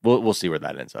yeah, we'll see where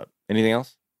that ends up. Anything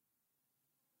else?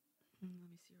 Let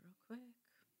me see real quick.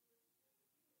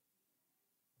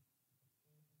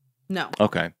 No.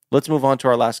 Okay, let's move on to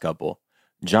our last couple,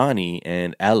 Johnny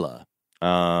and Ella.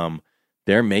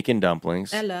 They're making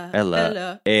dumplings.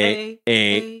 Ella,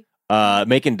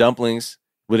 making dumplings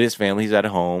with his family. He's at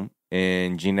home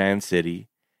in Jinan City,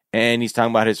 and he's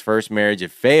talking about his first marriage.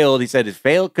 It failed. He said it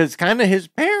failed because kind of his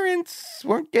parents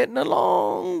weren't getting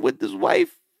along with his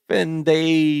wife, and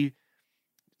they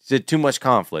said too much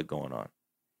conflict going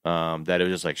on. That it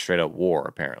was just like straight up war,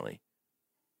 apparently.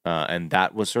 And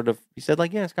that was sort of, he said,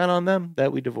 like, yeah, it's kind of on them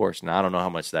that we divorced. Now, I don't know how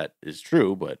much that is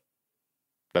true, but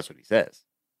that's what he says.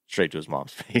 Straight to his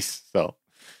mom's face. So,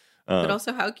 but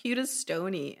also, how cute is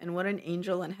Stony? And what an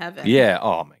angel in heaven. Yeah.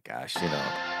 Oh, my gosh. You know.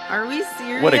 Are we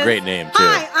serious? What a great name, too.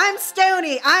 Hi, I'm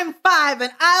Stony. I'm 5,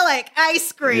 and I like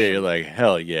ice cream. Yeah, you're like,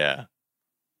 hell yeah.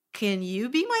 Can you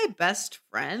be my best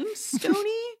friend, Stony?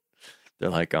 They're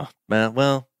like, oh, man,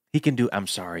 well, he can do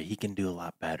a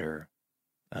lot better.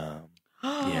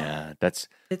 Yeah,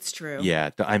 it's true.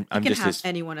 Yeah, I'm just his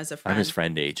anyone as a friend. I'm his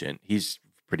friend agent. He's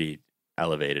pretty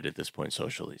elevated at this point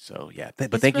socially. So yeah,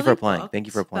 but He's thank you for really applying. booked, Thank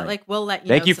you for applying. But like, we'll let you.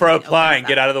 Thank know you for something applying. opens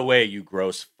Get up. out of the way, you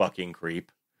gross fucking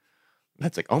creep.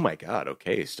 That's like, oh my God.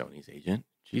 Okay, Stoney's agent.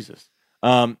 Jesus.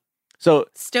 So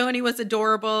Stony was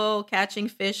adorable, catching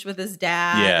fish with his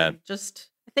dad. Yeah. And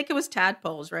I think it was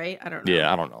tadpoles, right? I don't know.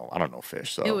 yeah, I don't know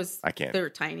fish. So I can't. They were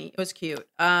tiny. It was cute.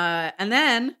 And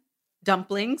then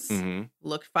dumplings Mm-hmm.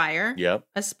 looked fire. Yep.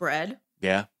 A spread.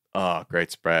 Yeah. Oh,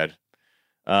 great spread.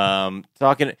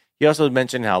 He also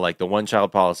mentioned how like the one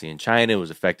child policy in China was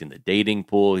affecting the dating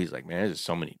pool. He's like, man, there's just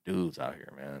so many dudes out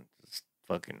here, man. It's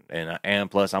fucking,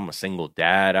 and plus I'm a single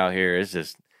dad out here. It's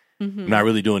just I'm not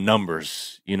really doing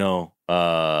numbers, you know.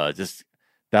 Just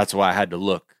that's why I had to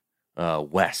look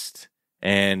west.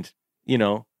 And you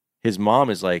know, his mom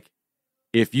is like,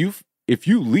 if you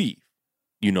leave,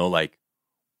 you know, like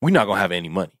we're not gonna have any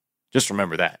money. Just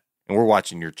remember that. And we're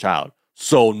watching your child.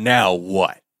 So now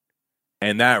what?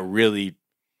 And that really,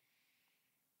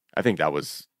 I think that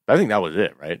was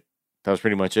it, right? That was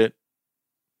pretty much it.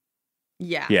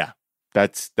 Yeah. Yeah.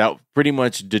 That pretty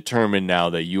much determined now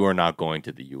that you are not going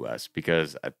to the U.S.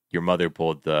 because your mother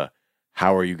pulled the,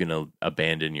 how are you going to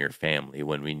abandon your family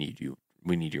when we need you?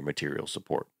 We need your material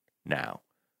support now.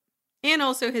 And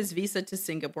also his visa to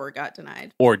Singapore got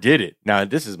denied. Or did it? Now,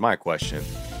 this is my question.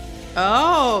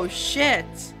 Oh, shit.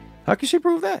 How can she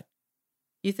prove that?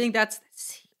 You think that's the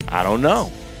secret? I don't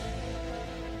know.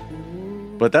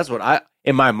 But that's what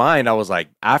in my mind, I was like,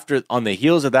 on the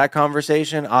heels of that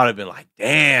conversation, I would have been like,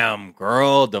 damn,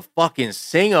 girl, the fucking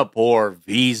Singapore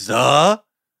visa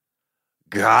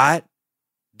got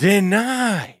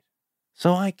denied.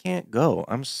 So I can't go.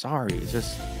 I'm sorry. It's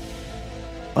just,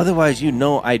 otherwise, you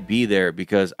know, I'd be there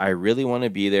because I really want to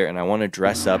be there and I want to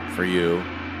dress up for you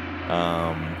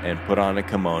and put on a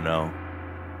kimono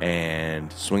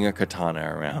and swing a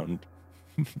katana around.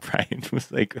 Brian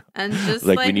was like, and just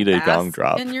like we need a gong bask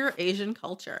drop in your Asian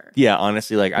culture. Yeah,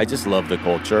 honestly, like I just love the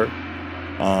culture.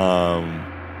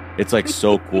 It's like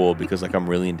so cool because like I'm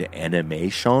really into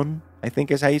animation, I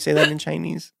think is how you say that in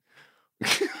Chinese.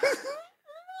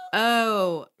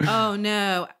 Oh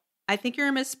no. I think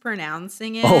you're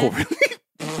mispronouncing it. Oh, really?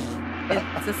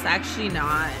 It's actually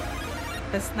not.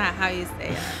 That's not how you say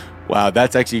it. Wow,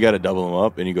 that's actually, you got to double them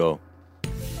up and you go,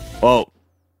 oh.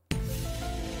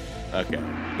 Okay,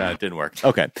 that didn't work.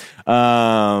 Okay.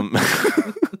 But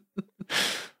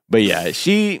yeah,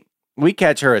 we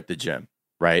catch her at the gym,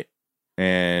 right?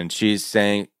 And she's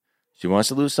saying she wants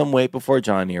to lose some weight before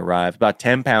Johnny arrives, about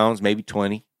 10 pounds, maybe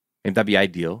 20. Maybe that'd be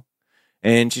ideal.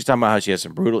 And she's talking about how she's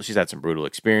had some brutal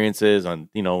experiences on,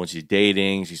 you know, when she's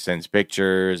dating, she sends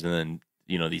pictures and then,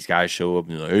 you know, these guys show up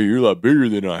and they're like, hey, you're a lot bigger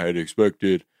than I had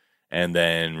expected. And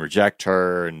then reject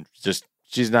her and just,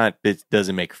 it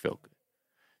doesn't make her feel good.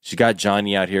 She got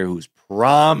Johnny out here who's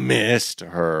promised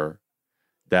her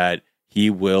that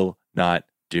he will not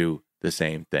do the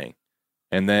same thing.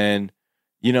 And then,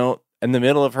 you know, in the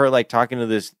middle of her like talking to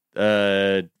this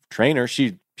trainer,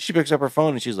 she picks up her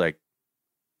phone and she's like,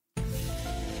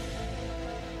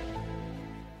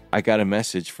 I got a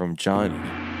message from Johnny.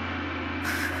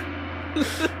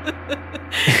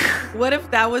 What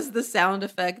if that was the sound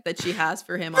effect that she has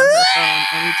for him on her phone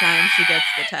anytime she gets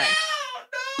the text?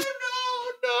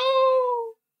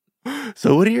 No.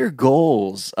 So what are your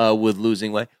goals with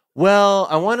losing weight? Well,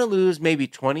 I want to lose maybe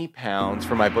 20 pounds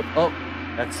for my book. Oh,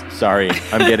 sorry.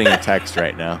 I'm getting a text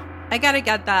right now. I gotta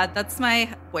get that. That's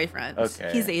my boyfriend.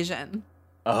 Okay. He's Asian.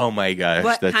 Oh my gosh.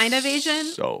 What that's kind of Asian?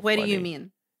 So what funny. do you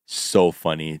mean? So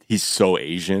funny. He's so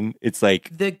Asian. It's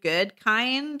like the good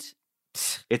kind.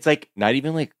 It's like not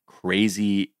even like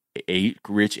crazy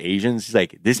rich Asians. He's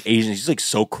like this Asian. He's like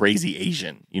so crazy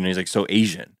Asian. You know, he's like so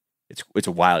Asian. It's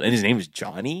wild. And his name is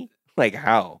Johnny. Like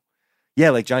how? Yeah,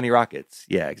 like Johnny Rockets.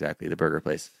 Yeah, exactly. The burger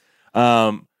place.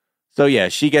 So yeah,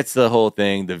 she gets the whole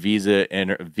thing. The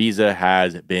visa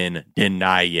has been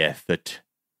denied.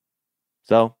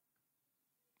 So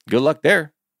good luck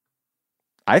there.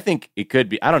 I think it could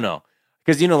be. I don't know.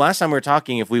 Because, last time we were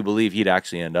talking if we believe he'd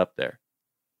actually end up there.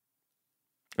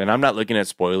 And I'm not looking at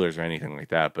spoilers or anything like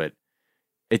that, but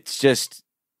it's just,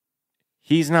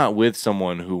 he's not with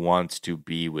someone who wants to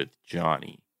be with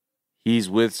Johnny. He's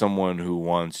with someone who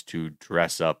wants to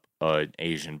dress up an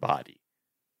Asian body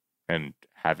and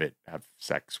have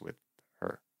sex with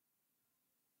her.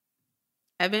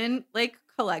 I've been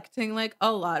collecting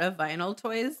a lot of vinyl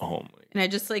toys. Oh my! And I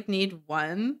just need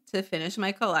one to finish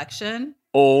my collection.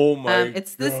 Oh my!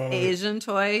 It's this Asian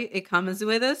toy. It comes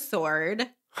with a sword.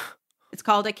 It's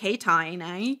called a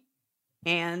K-Tine,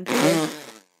 and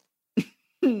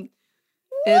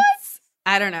it's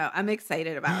I don't know. I'm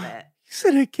excited about it. You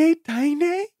said a K-Tine?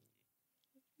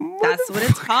 That's what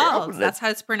it's called. That's how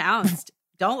it's pronounced.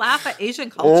 Don't laugh at Asian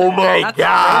culture. Oh my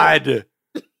God!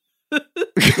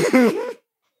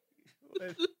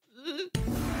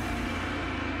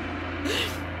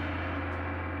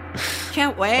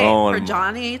 Can't wait for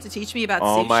Johnny to teach me about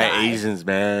sushi. Oh my Asians,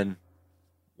 man.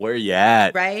 Where you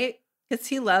at? Right? Because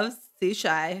he loves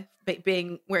sushi,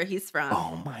 being where he's from.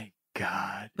 Oh my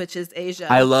God. Which is Asia.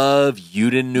 I love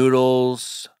udon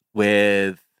noodles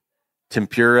with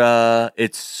tempura.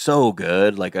 It's so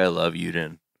good. I love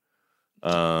udon.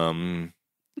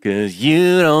 Cause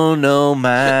you don't know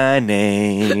my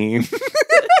name.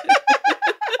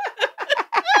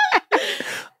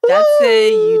 That's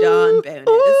a udon bonus.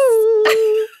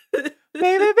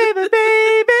 Baby, baby,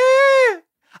 baby.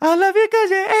 I love you cause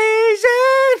you're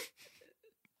Asian.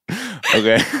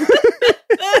 Okay.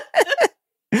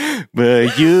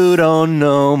 But you don't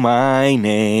know my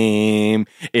name.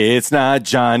 It's not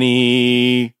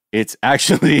Johnny. It's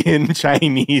actually in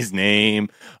Chinese name.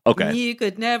 Okay. You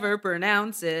could never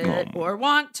pronounce it or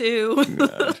want to.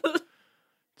 God.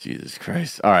 Jesus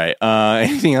Christ. All right.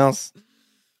 Anything else?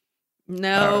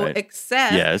 No, right.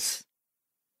 except yes.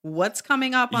 What's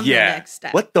coming up on the next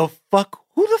step? What the fuck?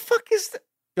 Who the fuck is that?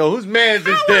 Yo, whose mans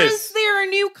is How this? is there a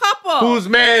new couple? Whose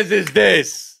mans is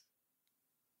this?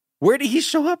 Where did he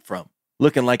show up from?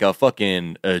 Looking like a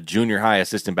fucking junior high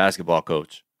assistant basketball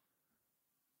coach.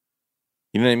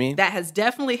 You know what I mean? That has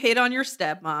definitely hit on your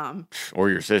stepmom. Or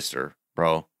your sister,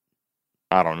 bro.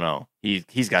 I don't know.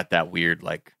 He's got that weird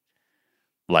like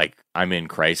I'm in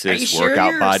crisis Are you sure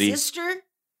workout you're body. Your sister?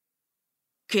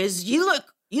 Cause you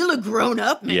look grown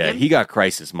up, man. Yeah, he got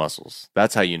crisis muscles.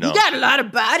 That's how you know. You got a lot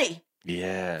of body.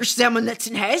 Yeah. For someone that's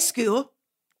in high school.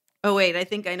 Oh wait, I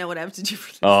think I know what I have to do for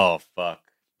this. Oh fuck.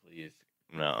 Please.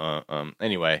 No,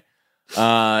 anyway.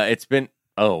 It's been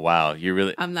oh wow, you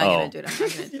really I'm not gonna do it. I'm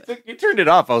not gonna do it. You turned it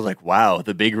off. I was like, wow,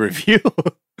 the big review.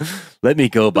 Let me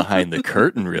go behind the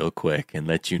curtain real quick and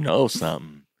let you know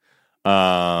something.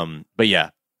 But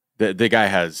yeah, the guy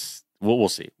has we'll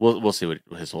see. We'll see what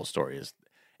his whole story is.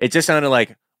 It just sounded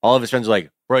like all of his friends were like,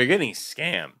 bro, you're getting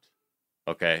scammed.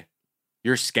 Okay.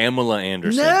 You're Scamula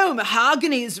Anderson. No,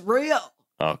 mahogany is real.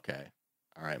 Okay.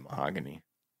 All right, mahogany.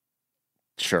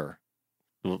 Sure.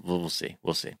 We'll see.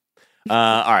 We'll see.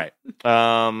 All right.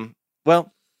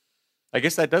 Well, I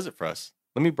guess that does it for us.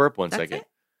 Let me burp one second. It?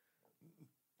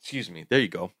 Excuse me. There you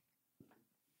go.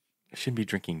 I shouldn't be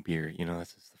drinking beer.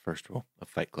 That's the first rule of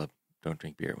Fight Club. Don't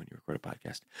drink beer when you record a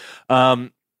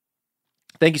podcast.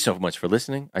 Thank you so much for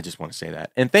listening. I just want to say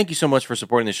that. And thank you so much for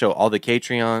supporting the show. All the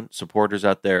Patreon supporters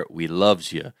out there, we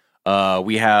loves you.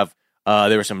 We have,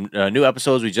 there were some new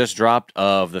episodes we just dropped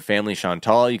of The Family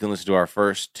Chantal. You can listen to our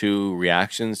first 2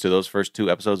 reactions to those first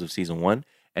 2 episodes of season 1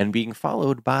 and being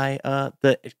followed by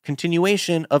the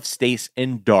continuation of Stace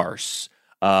and Darce.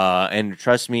 And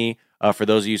trust me, for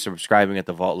those of you subscribing at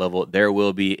the Vault level, there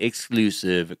will be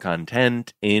exclusive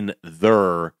content in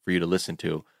there for you to listen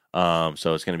to.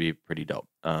 So it's going to be pretty dope.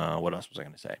 What else was I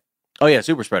going to say? Oh yeah,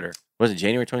 Super Spreader. Was it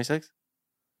January 26th?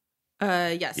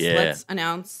 Yes. Yeah. Let's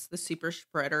announce the Super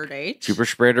Spreader date. Super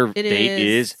Spreader date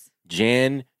is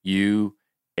January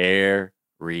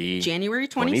January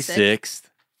 26th.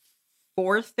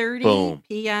 4:30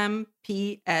 p.m.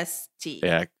 PST.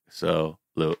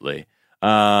 Absolutely.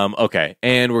 Okay.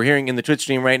 And we're hearing in the Twitch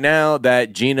stream right now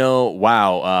that Gino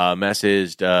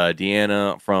messaged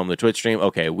Deanna from the Twitch stream.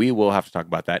 Okay, we will have to talk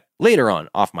about that later on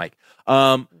off mic.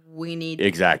 We need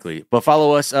exactly. But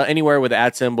follow us anywhere with the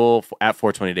 @ symbol at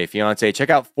 420dayfiance. Check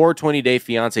out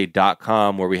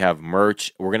 420dayfiance.com where we have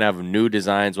merch. We're gonna have new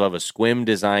designs. We'll have a Squim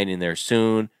design in there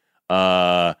soon.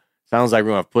 Sounds like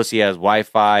we're gonna have Pussy as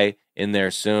Wi-Fi in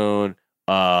there soon.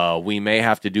 We may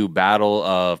have to do Battle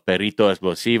of Perrito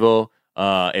Explosivo.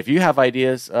 If you have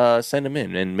ideas, send them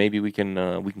in, and maybe we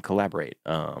can collaborate.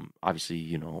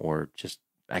 Obviously, or just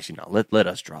actually no. Let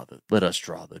us draw the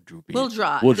droopy. We'll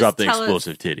drop the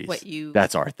explosive titties.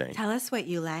 That's our thing. Tell us what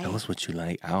you like. Tell us what you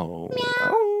like. And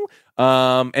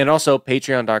also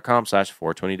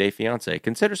patreon.com/420dayfiance.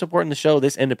 Consider supporting the show,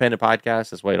 this independent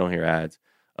podcast. That's why you don't hear ads.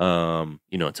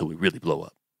 Until we really blow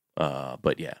up.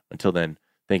 But yeah, until then,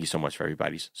 thank you so much for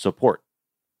everybody's support.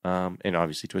 And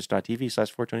obviously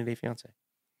twitch.tv/420dayfiance.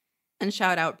 And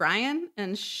shout out Brian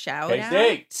and shout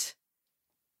K-State. out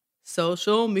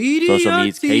Social Media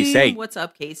K-State. What's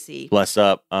up, Casey? Bless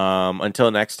up. Until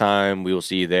next time, we will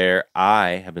see you there.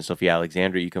 I have been Sophia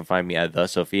Alexandra. You can find me at the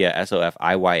Sophia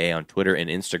SOFIYA on Twitter and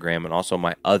Instagram, and also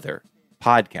my other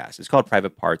podcast. It's called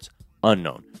Private Parts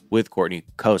Unknown with Courtney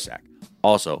Kosak.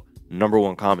 Also,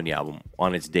 #1 comedy album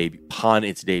upon its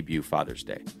debut Father's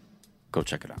Day. Go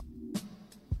check it out.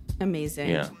 Amazing.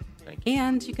 Yeah. Thank you.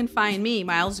 And you can find me,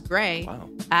 Miles Gray,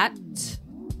 at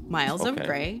Miles of Okay.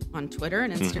 Gray on Twitter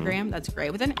and Instagram. That's Gray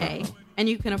with an A. And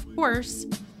you can, of course,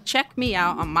 check me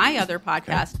out on my other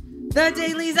podcast, The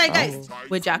Daily Zeitgeist,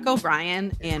 with Jack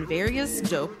O'Brien and various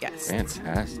dope guests.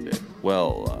 Fantastic.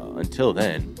 Well, until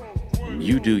then,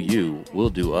 you do you, we'll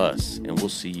do us, and we'll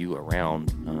see you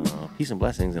around. Peace and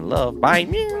blessings and love. Bye.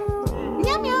 Meow.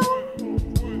 Meow, meow.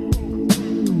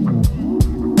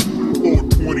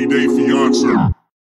 420 Day Fiance.